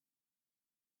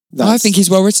 I think he's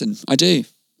well written. I do.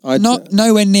 Not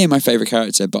nowhere near my favourite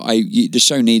character, but the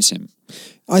show needs him.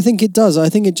 I think it does. I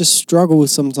think it just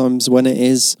struggles sometimes when it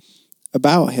is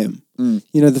about him. Mm.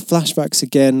 You know, the flashbacks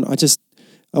again,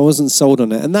 I wasn't sold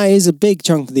on it. And that is a big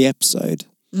chunk of the episode.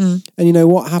 Mm. And you know,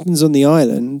 what happens on the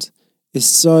island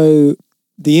is the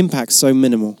impact's so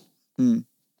minimal. Mm.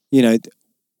 You know,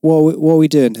 what are we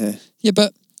doing here? Yeah,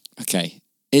 but, okay.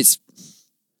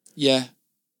 Yeah.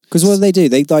 Because what do?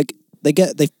 They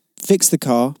fix the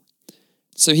car,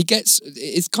 So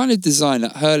it's kind of designed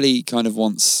that Hurley kind of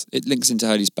wants, it links into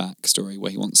Hurley's backstory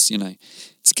where he wants, to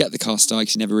get the car started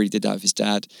because he never really did that with his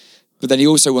dad. But then he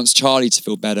also wants Charlie to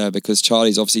feel better because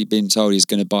Charlie's obviously been told he's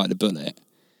going to bite the bullet.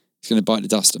 He's going to bite the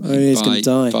dust, he's going to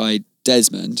die. By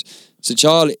Desmond. So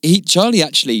Charlie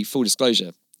actually, full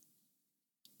disclosure,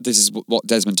 this is what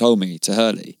Desmond told me to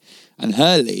Hurley. And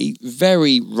Hurley,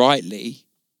 very rightly,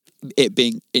 it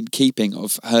being in keeping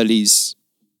of Hurley's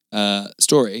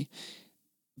story,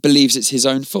 believes it's his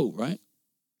own fault, right?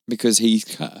 Because he's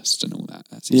cursed and all that.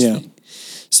 That's his thing.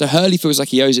 So Hurley feels like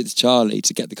he owes it to Charlie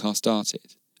to get the car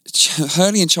started.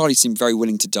 Hurley and Charlie seem very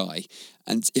willing to die.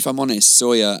 And if I'm honest,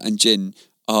 Sawyer and Jin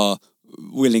are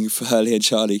willing for Hurley and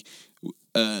Charlie,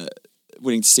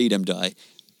 willing to see them die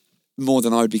more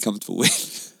than I would be comfortable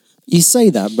with. You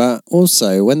say that, but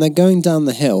also when they're going down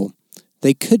the hill,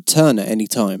 they could turn at any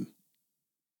time.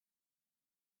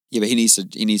 Yeah, but he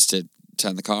needs to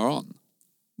turn the car on.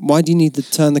 Why do you need to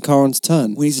turn the car on to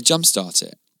turn? We need to jumpstart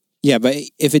it. Yeah, but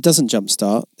if it doesn't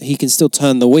jumpstart, he can still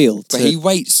turn the wheel. But he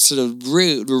waits to the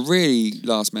really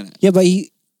last minute. Yeah, but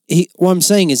he. What I'm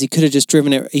saying is, he could have just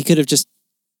driven it. He could have just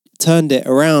turned it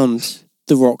around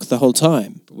the rock the whole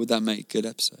time. But would that make a good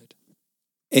episode?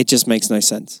 It just makes no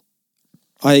sense.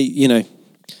 But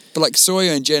like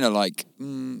Sawyer and Jen are like,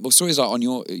 Sawyer's like on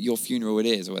your funeral it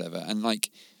is or whatever, and like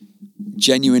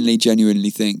genuinely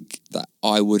think that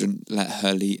I wouldn't let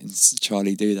Hurley and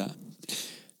Charlie do that.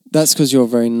 That's because you're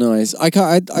very nice.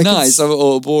 Nice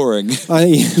or boring.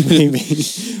 Maybe.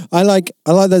 I like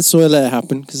that Sawyer let it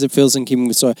happen because it feels in keeping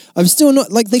with Sawyer. I'm still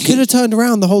not like they could have turned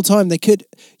around the whole time. They could,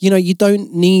 you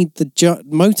don't need the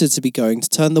motor to be going to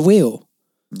turn the wheel.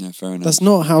 Yeah, fair enough. That's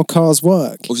not how cars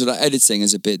work. Also, that editing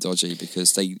is a bit dodgy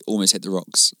because they almost hit the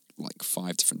rocks like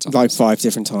 5 different times. Like 5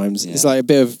 different times. Yeah. It's like a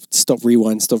bit of stop,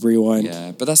 rewind.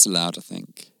 Yeah, but that's allowed, I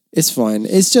think. It's fine.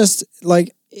 It's just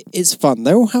like, it's fun.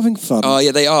 They're all having fun. Oh,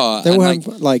 yeah, they are. They're all having,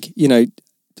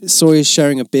 Sawyer's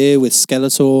sharing a beer with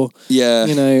Skeletor. Yeah.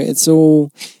 It's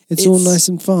all nice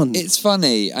and fun. It's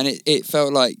funny, and it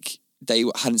felt like they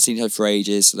hadn't seen her for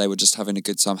ages, so they were just having a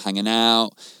good time hanging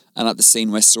out. And like the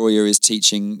scene where Sawyer is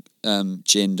teaching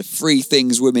Jin the 3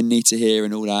 things women need to hear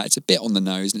and all that. It's a bit on the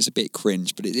nose and it's a bit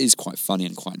cringe, but it is quite funny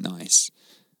and quite nice.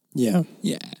 Yeah.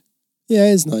 Yeah. Yeah,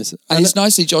 it's nice. And it's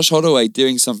nicely Josh Holloway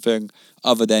doing something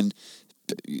other than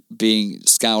being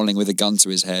scowling with a gun to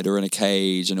his head or in a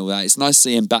cage and all that. It's nice to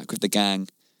see him back with the gang.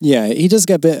 Yeah, he does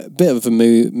get a bit of a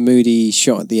moody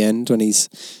shot at the end when he's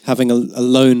having a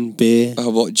lone beer. Oh,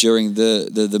 what, during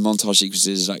the montage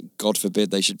sequences, like, God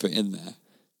forbid they should put in there.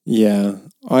 Yeah,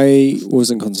 I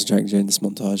wasn't concentrating during this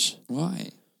montage. Why?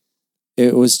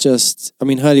 It was just,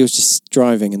 Hurley was just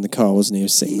driving in the car, wasn't he? He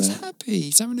was sitting there. He's happy.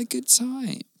 He's having a good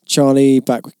time. Charlie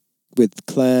back with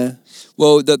Claire.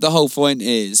 Well, the whole point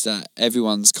is that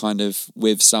everyone's kind of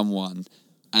with someone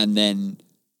and then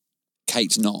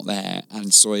Kate's not there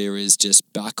and Sawyer is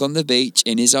just back on the beach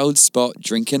in his old spot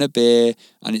drinking a beer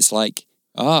and it's like,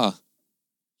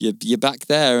 you're back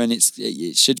there and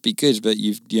it should be good, but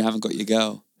you haven't got your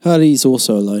girl. Hurley's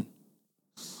also alone.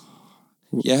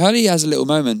 Yeah, Hurley has a little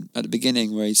moment at the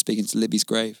beginning where he's speaking to Libby's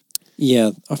grave.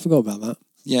 Yeah, I forgot about that.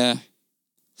 Yeah.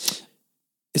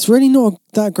 It's really not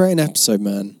that great an episode,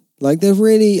 man. Like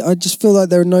I just feel like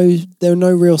there are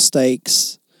no real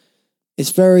stakes.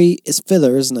 It's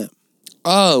filler, isn't it?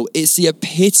 Oh, it's the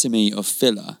epitome of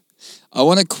filler. I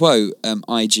want to quote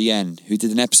IGN, who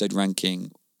did an episode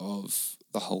ranking of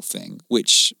the whole thing,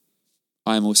 which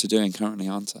I'm also doing currently,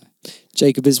 aren't I?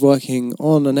 Jacob is working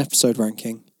on an episode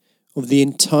ranking of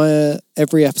the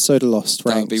every episode of Lost.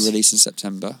 That will be released in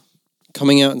September.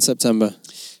 Coming out in September.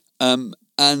 And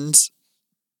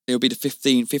it'll be the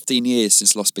 15 years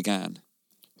since Lost began.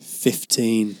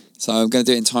 15. So I'm going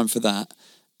to do it in time for that.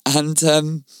 And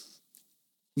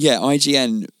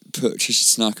IGN put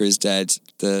Tricia Tanaka as dead,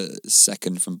 the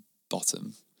second from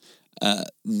bottom.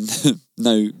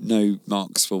 No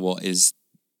marks for what is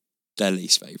their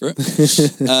least favourite.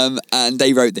 And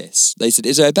they wrote this. They said,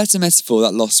 is there a better metaphor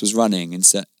that Lost was running in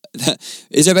circles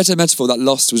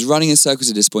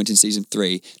at this point in season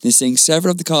 3 than seeing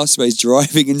several of the castaways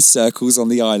driving in circles on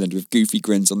the island with goofy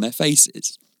grins on their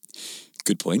faces?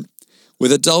 Good point.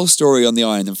 With a dull story on the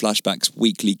island and flashbacks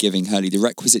weekly giving Hurley the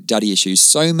requisite daddy issues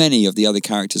so many of the other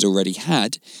characters already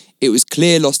had, it was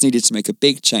clear Lost needed to make a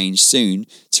big change soon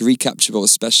to recapture what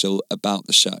was special about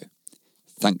the show.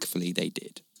 Thankfully, they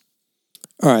did.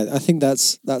 All right, I think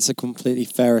that's a completely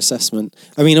fair assessment.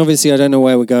 Obviously, I don't know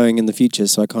where we're going in the future,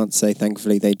 so I can't say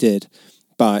thankfully they did.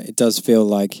 But it does feel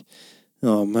like,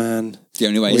 oh man. The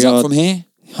only way is up from here?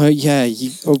 Oh, yeah.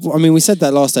 We said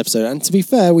that last episode, and to be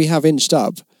fair, we have inched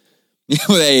up.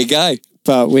 Well, there you go.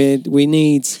 But we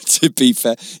need. To be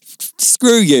fair,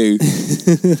 screw you.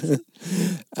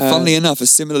 Funnily enough, a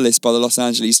similar list by the Los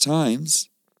Angeles Times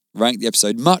ranked the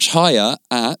episode much higher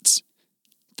at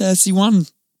 31.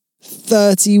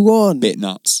 31. Bit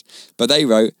nuts. But they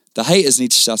wrote, the haters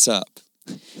need to shut up.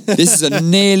 This is a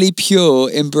nearly pure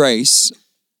embrace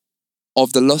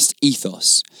of the lost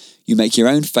ethos. You make your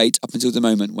own fate up until the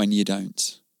moment when you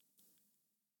don't.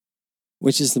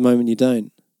 Which is the moment you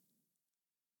don't?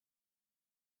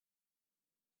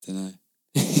 Don't know.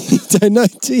 Don't know,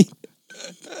 do you?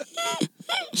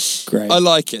 Great. I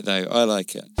like it though. I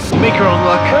like it. Make your own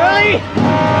luck. Curly! Make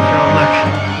your own luck.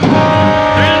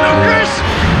 There you go, Chris!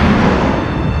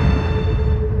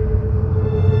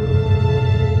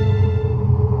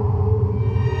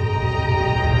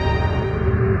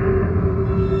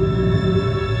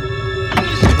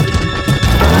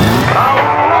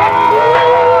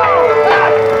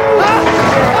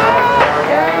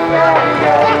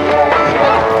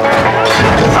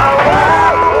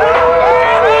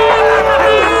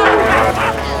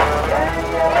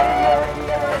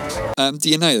 Do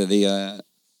you know that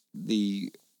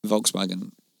the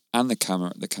Volkswagen and the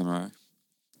Camaro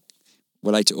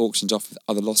were later auctioned off with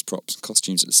other lost props and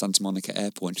costumes at the Santa Monica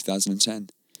Airport in 2010?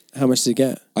 How much did it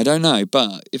get? I don't know,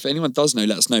 but if anyone does know,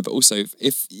 let us know. But also,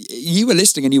 if you were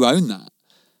listening and you own that,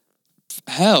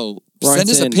 hell, send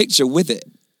us a picture with it.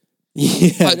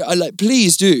 Yeah. I like,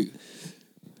 please do.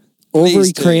 Or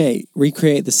Please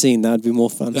recreate the scene. That would be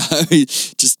more fun.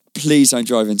 Just please don't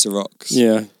drive into rocks.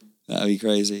 Yeah. That'd be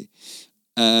crazy.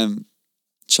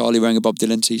 Charlie wearing a Bob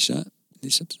Dylan t-shirt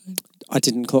this episode. I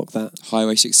didn't clock that.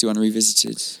 Highway 61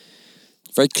 revisited.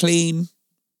 Very clean.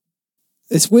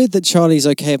 It's weird that Charlie's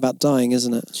okay about dying,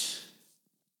 isn't it?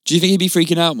 Do you think he'd be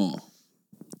freaking out more?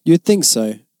 You'd think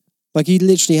so. Like, he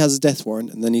literally has a death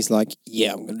warrant, and then he's like,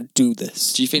 yeah, I'm going to do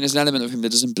this. Do you think there's an element of him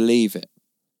that doesn't believe it?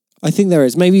 I think there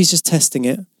is. Maybe he's just testing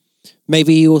it.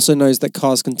 Maybe he also knows that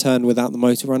cars can turn without the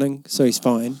motor running, so he's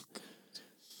fine.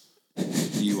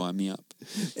 You wind me up.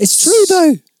 It's true,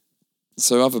 though.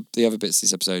 So the other bits of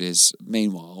this episode is,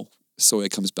 meanwhile, Sawyer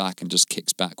comes back and just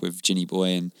kicks back with Ginny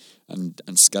Boy and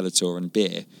Skeletor and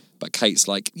beer. But Kate's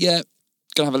like, yeah,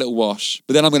 gonna have a little wash.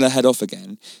 But then I'm gonna head off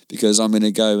again because I'm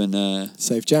gonna go and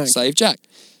Save Jack. Save Jack.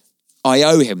 I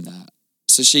owe him that.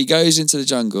 So she goes into the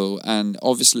jungle, and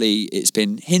obviously it's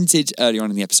been hinted earlier on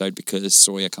in the episode because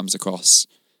Sawyer comes across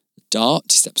a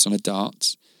dart, he steps on a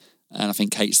dart, and I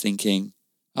think Kate's thinking,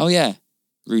 oh yeah,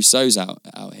 Rousseau's out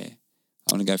here.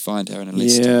 I want to go find her and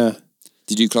enlist her. Yeah.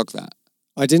 Did you clock that?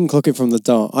 I didn't clock it from the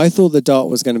dart. I thought the dart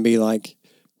was going to be like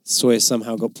Sawyer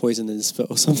somehow got poison in his foot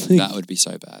or something. That would be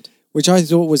so bad. Which I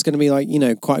thought was going to be like,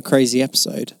 quite a crazy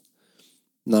episode.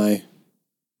 No.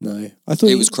 I thought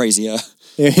It was crazier.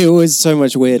 It was so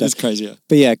much weirder. It was crazier.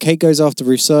 But yeah, Kate goes after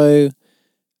Rousseau.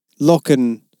 Locke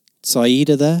and Saeed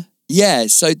are there. Yeah,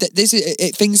 so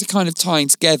things are kind of tying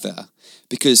together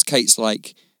because Kate's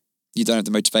like, you don't have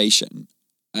the motivation.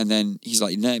 And then he's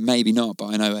like, no, maybe not,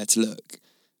 but I know where to look.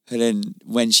 And then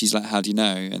when she's like, how do you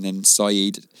know? And then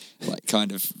Saeed, like,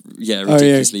 kind of,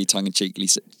 ridiculously, tongue-in-cheekly,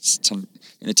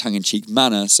 in a tongue-in-cheek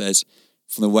manner, says,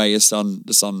 from the way the sun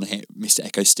hit Mr.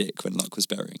 Echo Stick when Locke was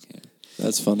burying him.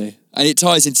 That's funny. And it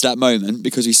ties into that moment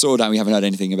because we saw that and we haven't heard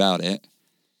anything about it.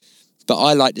 But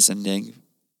I like this ending.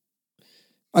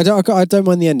 I don't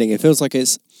mind the ending. It feels like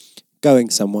it's going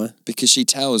somewhere. Because she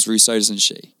tells Rousseau, doesn't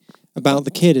she? About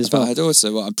the kid as About well. her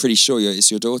daughter. Well, I'm pretty sure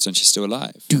it's your daughter and she's still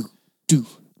alive. Do.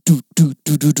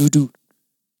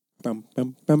 Bum,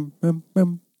 bum, bum, bum,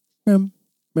 bum, bum,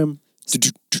 bum.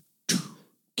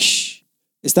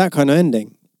 It's that kind of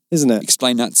ending, isn't it?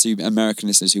 Explain that to American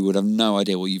listeners who would have no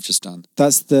idea what you've just done.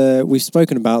 We've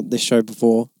spoken about this show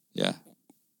before. Yeah.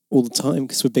 All the time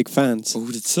because we're big fans. All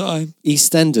the time.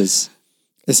 EastEnders.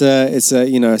 It's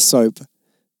a soap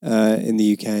in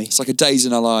the UK. It's like a Days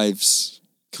in Our Lives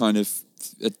kind of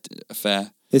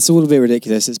affair. It's all a bit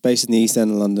ridiculous. It's based in the East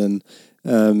End of London.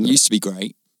 Used to be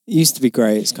great.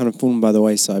 It's kind of fallen by the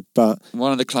wayside, but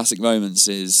one of the classic moments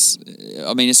is,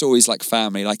 I mean, it's always like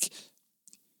family, like,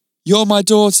 you're my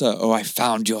daughter. Oh, I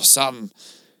found your son.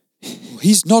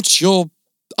 He's not your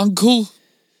uncle.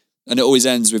 And it always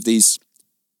ends with these.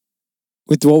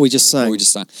 With what we just sang.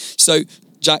 So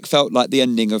Jack felt like the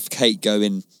ending of Kate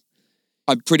going,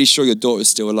 I'm pretty sure your daughter's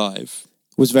still alive.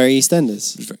 Was very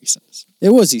EastEnders. It was very EastEnders. It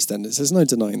was EastEnders. There's no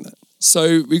denying that.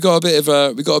 So we got a bit of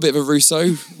a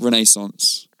Rousseau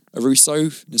renaissance. A Rousseau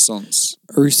renaissance.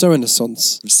 Rousseau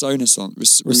renaissance. Rousseau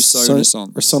renaissance.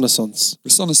 Rousseau renaissance.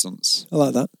 Renaissance. I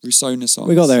like that. Rousseau renaissance.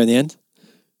 We got there in the end.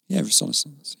 Yeah,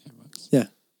 renaissance. Yeah.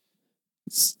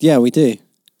 Yeah, we do.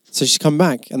 So she's come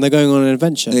back and they're going on an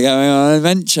adventure. They're going on an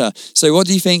adventure. So what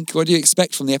do you think? What do you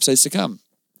expect from the episodes to come?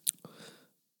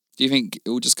 Do you think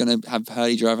we're just going to have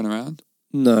Hurley driving around?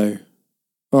 No.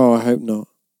 Oh, I hope not.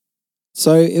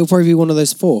 So it'll probably be one of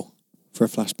those 4 for a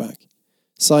flashback.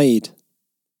 Saeed.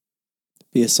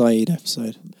 Be a Saeed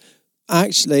episode.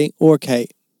 Actually, or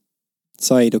Kate.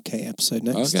 Saeed or Kate episode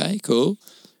next. Okay, cool.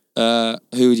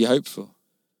 Who would you hope for?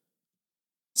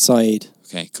 Saeed.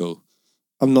 Okay, cool.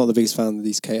 I'm not the biggest fan of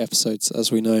these Kate episodes,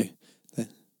 as we know.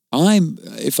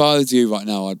 If I was you right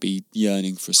now, I'd be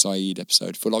yearning for a Saeed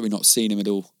episode. Feel like we've not seen him at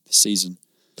all this season.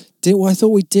 I thought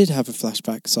we did have a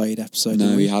flashback Saeed episode. No,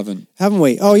 didn't we haven't. Haven't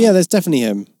we? Oh yeah, there's definitely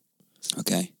him.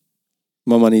 Okay.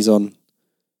 My money's on.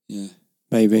 Yeah.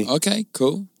 Maybe. Okay,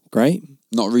 cool. Great.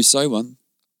 Not a Rousseau one.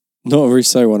 Not a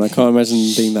Rousseau one. I can't imagine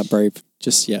being that brave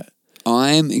just yet.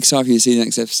 I'm excited to see the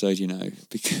next episode,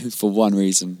 because for one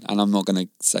reason, and I'm not going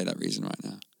to say that reason right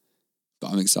now,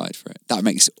 but I'm excited for it. That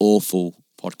makes awful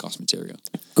podcast material.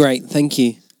 Great, thank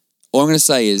you. All I'm going to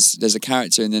say is there's a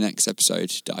character in the next episode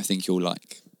that I think you'll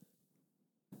like.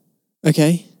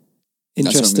 Okay. Interesting.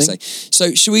 That's what I'm going to say.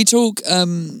 So, should we talk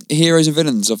heroes and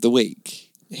villains of the week?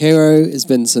 Hero is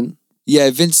Vincent. Yeah,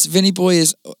 Vinny Boy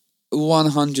is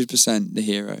 100% the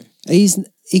hero.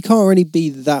 He can't really be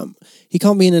that. He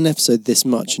can't be in an episode this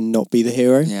much and not be the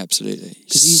hero. Yeah, absolutely.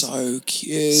 He's so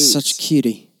cute. Such a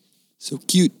cutie. So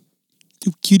cute.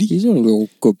 Little cutie. He's a little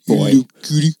good boy. Little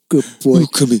cutie. Good boy. Oh,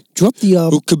 come here. Drop the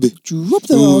arm. Oh, come here. Drop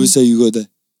the Oh, arm. so you got that.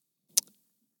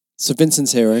 So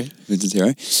Vincent's hero. Vincent's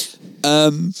hero.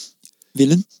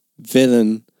 Villain.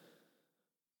 Villain.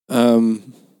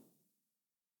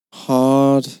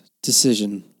 Hard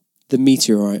decision. The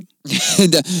meteorite.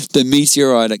 the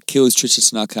meteorite that kills Tricia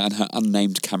Tanaka and her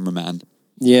unnamed cameraman.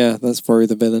 Yeah, that's probably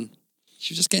the villain.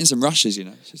 She was just getting some rushes,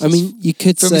 I mean, you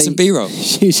could filming say some B-roll.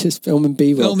 She was just filming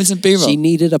B-roll. Filming some B-roll. She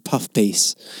needed a puff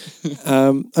piece.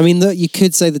 I mean, you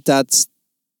could say the dad's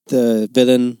the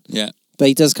villain. Yeah. But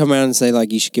he does come around and say,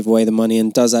 like, you should give away the money,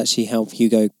 and does actually help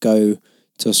Hugo go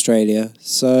to Australia.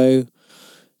 So,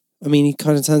 I mean, he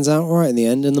kind of turns out all right in the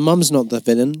end. And the mum's not the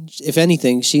villain. If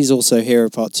anything, she's also hero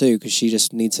part 2 because she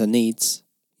just needs her needs,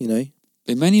 In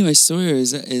many ways, Sawyer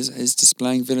is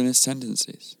displaying villainous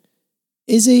tendencies.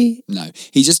 Is he? No,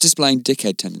 he's just displaying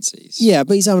dickhead tendencies. Yeah,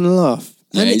 but he's having a laugh.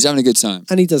 Yeah, he's having a good time.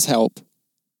 And he does help.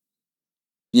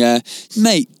 Yeah,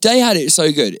 mate, they had it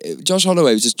so good. Josh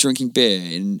Holloway was just drinking beer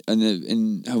in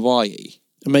Hawaii,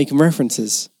 And making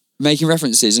references. making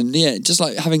references, and just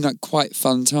like having like quite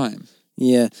fun time.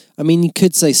 Yeah. I mean, you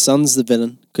could say Sun's the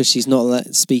villain because she's not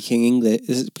speaking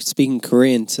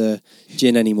Korean to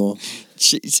Jin anymore.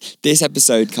 This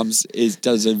episode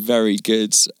does a very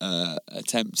good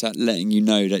attempt at letting you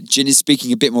know that Jin is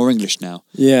speaking a bit more English now.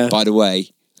 Yeah. By the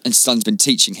way, and Sun's been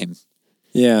teaching him.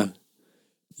 Yeah.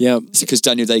 Yeah. It's because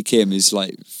Daniel Day Kim is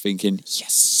like thinking,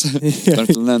 yes, don't have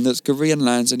to learn those Korean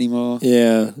lines anymore.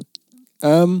 Yeah.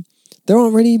 There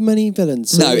aren't really many villains.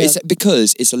 So No, it's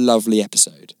because it's a lovely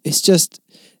episode. it's just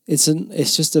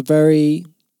a very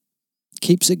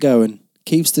keeps it going,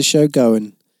 keeps the show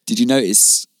going. Did you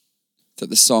notice that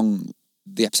the song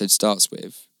the episode starts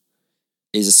with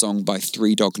is a song by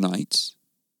Three Dog Night,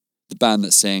 the band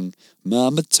that sang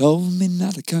 "Mama Told Me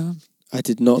Not to Come"? I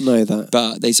did not know that.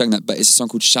 But they sang that. But it's a song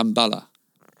called Shambhala.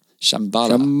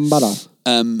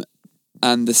 Shambhala.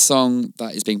 And the song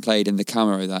that is being played in the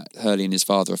camera that Hurley and his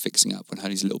father are fixing up when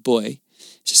Hurley's a little boy,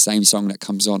 it's the same song that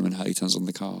comes on when Hurley turns on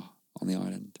the car on the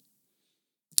island.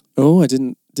 Oh, I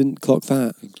didn't clock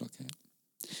that. Didn't clock it.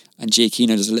 And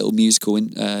Giacchino does a little musical,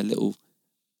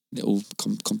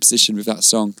 composition with that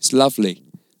song. It's lovely.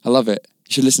 I love it.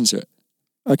 You should listen to it.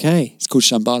 Okay, It's called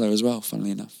Shambhala as well, funnily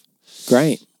enough.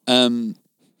 great.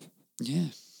 Yeah.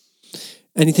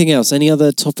 Anything else? Any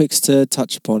other topics to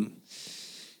touch upon?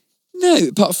 No,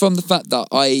 apart from the fact that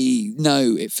I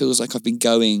know it feels like I've been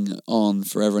going on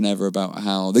forever and ever about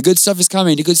how the good stuff is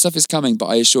coming, but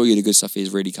I assure you the good stuff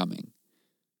is really coming.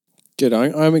 Good.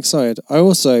 I'm excited. I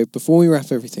also, before we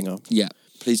wrap everything up, Yeah,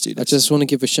 please do this. I just want to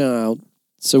give a shout out.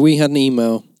 So we had an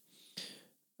email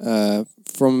from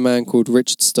a man called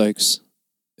Richard Stokes,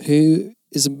 who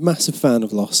is a massive fan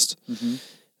of Lost. Mm-hmm.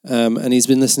 And he's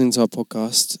been listening to our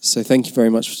podcast. So thank you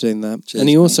very much for doing that. Cheers, and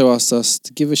he mate. also asked us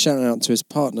to give a shout out to his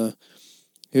partner,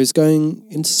 who is going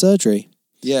into surgery.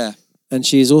 Yeah. And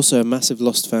she is also a massive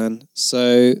Lost fan.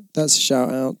 So that's a shout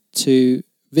out to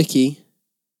Vicky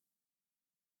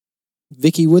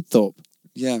Woodthorpe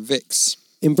Yeah, Vix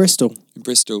in Bristol. in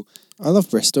Bristol. I love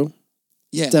Bristol.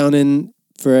 Yeah.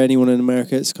 For anyone in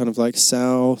America, it's kind of like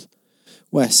south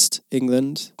West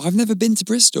England. I've never been to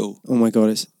Bristol. Oh my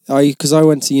God, because I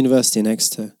went to university in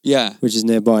Exeter, Yeah. which is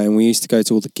nearby, and we used to go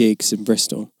to all the gigs in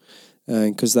Bristol,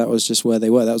 because that was just where they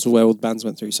were. That was where all the bands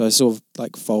went through. So I saw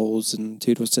like Foals and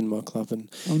Tudor Cinema Club, and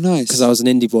Oh, nice. because I was an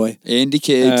indie boy, Indie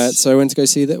kids. so I went to go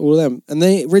see all of them. And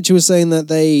Richard was saying that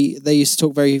they used to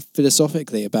talk very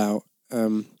philosophically about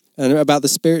and about the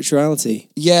spirituality.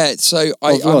 Yeah, so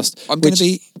I'm Lost, going to which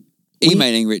be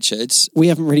emailing Richard. We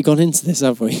haven't really gone into this,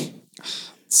 have we?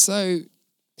 So,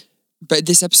 but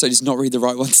this episode is not really the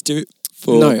right one to do it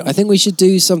for. No, I think we should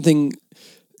do something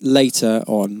later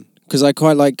on, because I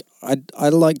quite like I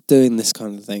like doing this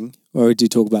kind of thing where we do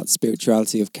talk about the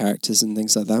spirituality of characters and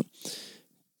things like that,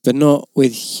 but not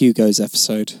with Hugo's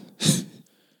episode.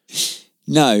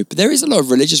 No, but there is a lot of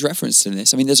religious reference in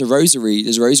this. I mean, there's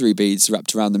rosary beads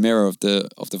wrapped around the mirror of the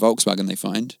Volkswagen they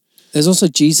find. There's also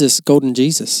golden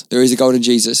Jesus. There is a golden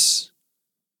Jesus.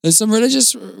 There's some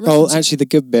religious reference. Oh, actually, the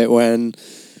good bit when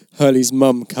Hurley's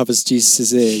mum covers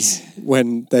Jesus' ears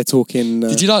when they're talking.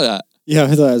 Did you like that? Yeah, I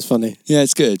thought that was funny. Yeah,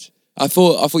 it's good. I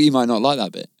thought you might not like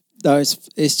that bit. No,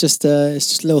 it's just a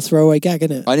little throwaway gag,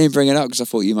 isn't it? I didn't bring it up because I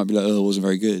thought you might be like, oh, it wasn't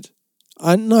very good.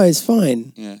 No, it's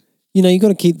fine. Yeah. You know, you got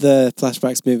to keep the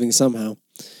flashbacks moving somehow.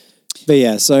 But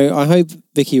yeah, so I hope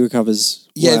Vicky recovers.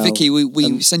 Yeah, well. Vicky,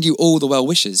 we send you all the well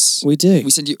wishes. We do.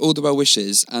 We send you all the well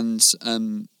wishes, and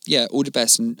yeah, all the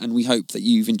best, and we hope that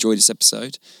you've enjoyed this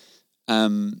episode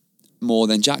more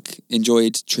than Jack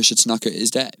enjoyed Tricia Tanaka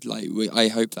is dead. I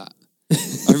hope that.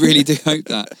 I really do hope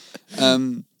that.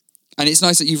 And it's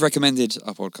nice that you've recommended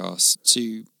our podcast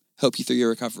to help you through your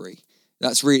recovery.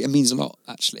 It means a lot,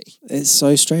 actually. It's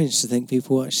so strange to think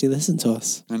people actually listen to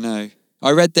us. I know.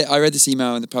 I read this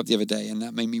email in the pub the other day, and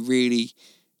that made me really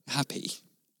happy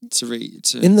to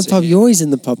read. In the pub, hear. you're always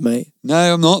in the pub, mate.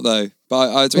 No, I'm not though. But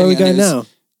I was Where are we reading it, going and now?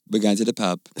 We're going to the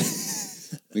pub.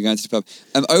 We're going to the pub.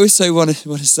 I also want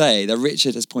to say that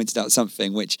Richard has pointed out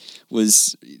something which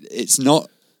it's not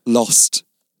lost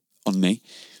on me,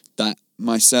 that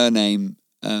my surname,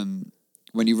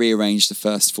 when you rearrange the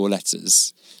first 4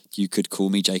 letters, you could call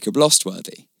me Jacob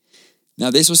Lostworthy.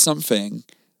 Now, this was something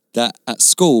that at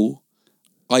school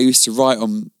I used to write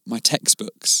on my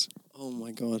textbooks. Oh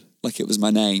my God. Like it was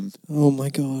my name. Oh my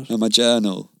God. On my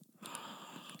journal.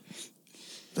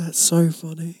 That's so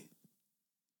funny.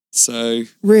 So,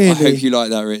 Really? I hope you like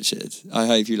that, Richard. I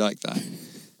hope you like that.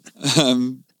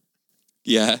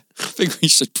 Yeah, I think we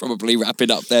should probably wrap it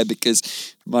up there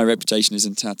because my reputation is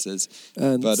in tatters.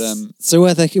 But so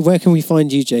where can we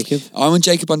find you, Jacob? I'm on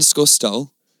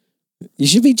Jacob_Stoll. You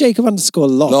should be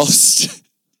Jacob_Lost. Lost.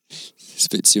 It's a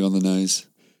bit too on the nose.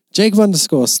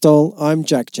 Jacob_Stoll. I'm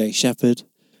Jack J. Shepherd.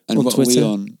 And on what Twitter. are we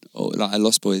on? Oh, like at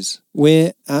Lost Boys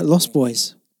We're at Lost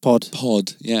Boys Pod.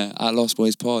 Yeah, at Lost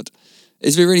Boys Pod.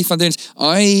 It's been really fun doing this.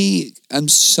 I am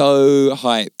so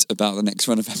hyped about the next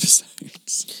run of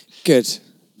episodes. Good,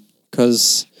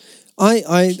 because I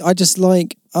like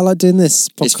doing this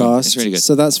podcast. It's fun. It's really good.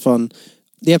 So that's fun.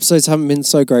 The episodes haven't been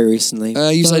so great recently.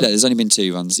 You say but that. There's only been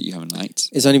 2 ones that you haven't liked.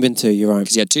 It's only been 2. You're right.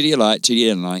 Because you had 2 that you liked, 2 that you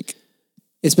didn't like.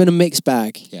 It's been a mixed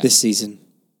bag this season.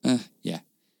 Yeah.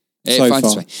 So Find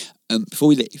its far. way. Before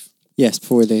we leave, Yes.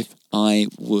 Before we leave, I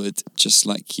would just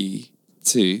like you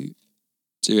to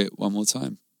do it one more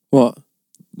time. what?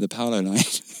 The Paolo line.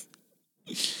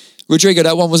 Rodrigo,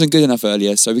 that one wasn't good enough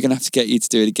earlier, so we're going to have to get you to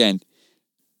do it again.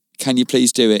 Can you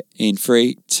please do it in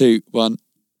 3, 2, 1?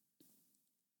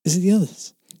 Is it the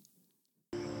others?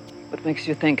 What makes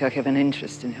you think I have an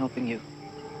interest in helping you?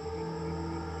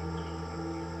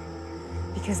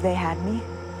 Because they had me,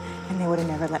 and they would have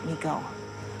never let me go.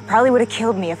 Probably would have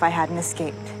killed me if I hadn't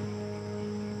escaped.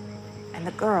 And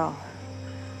the girl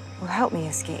who helped me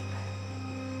escape,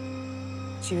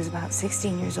 she was about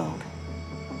 16 years old.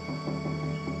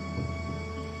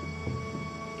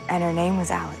 And her name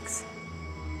was Alex.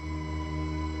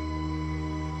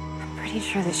 I'm pretty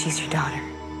sure that she's your daughter.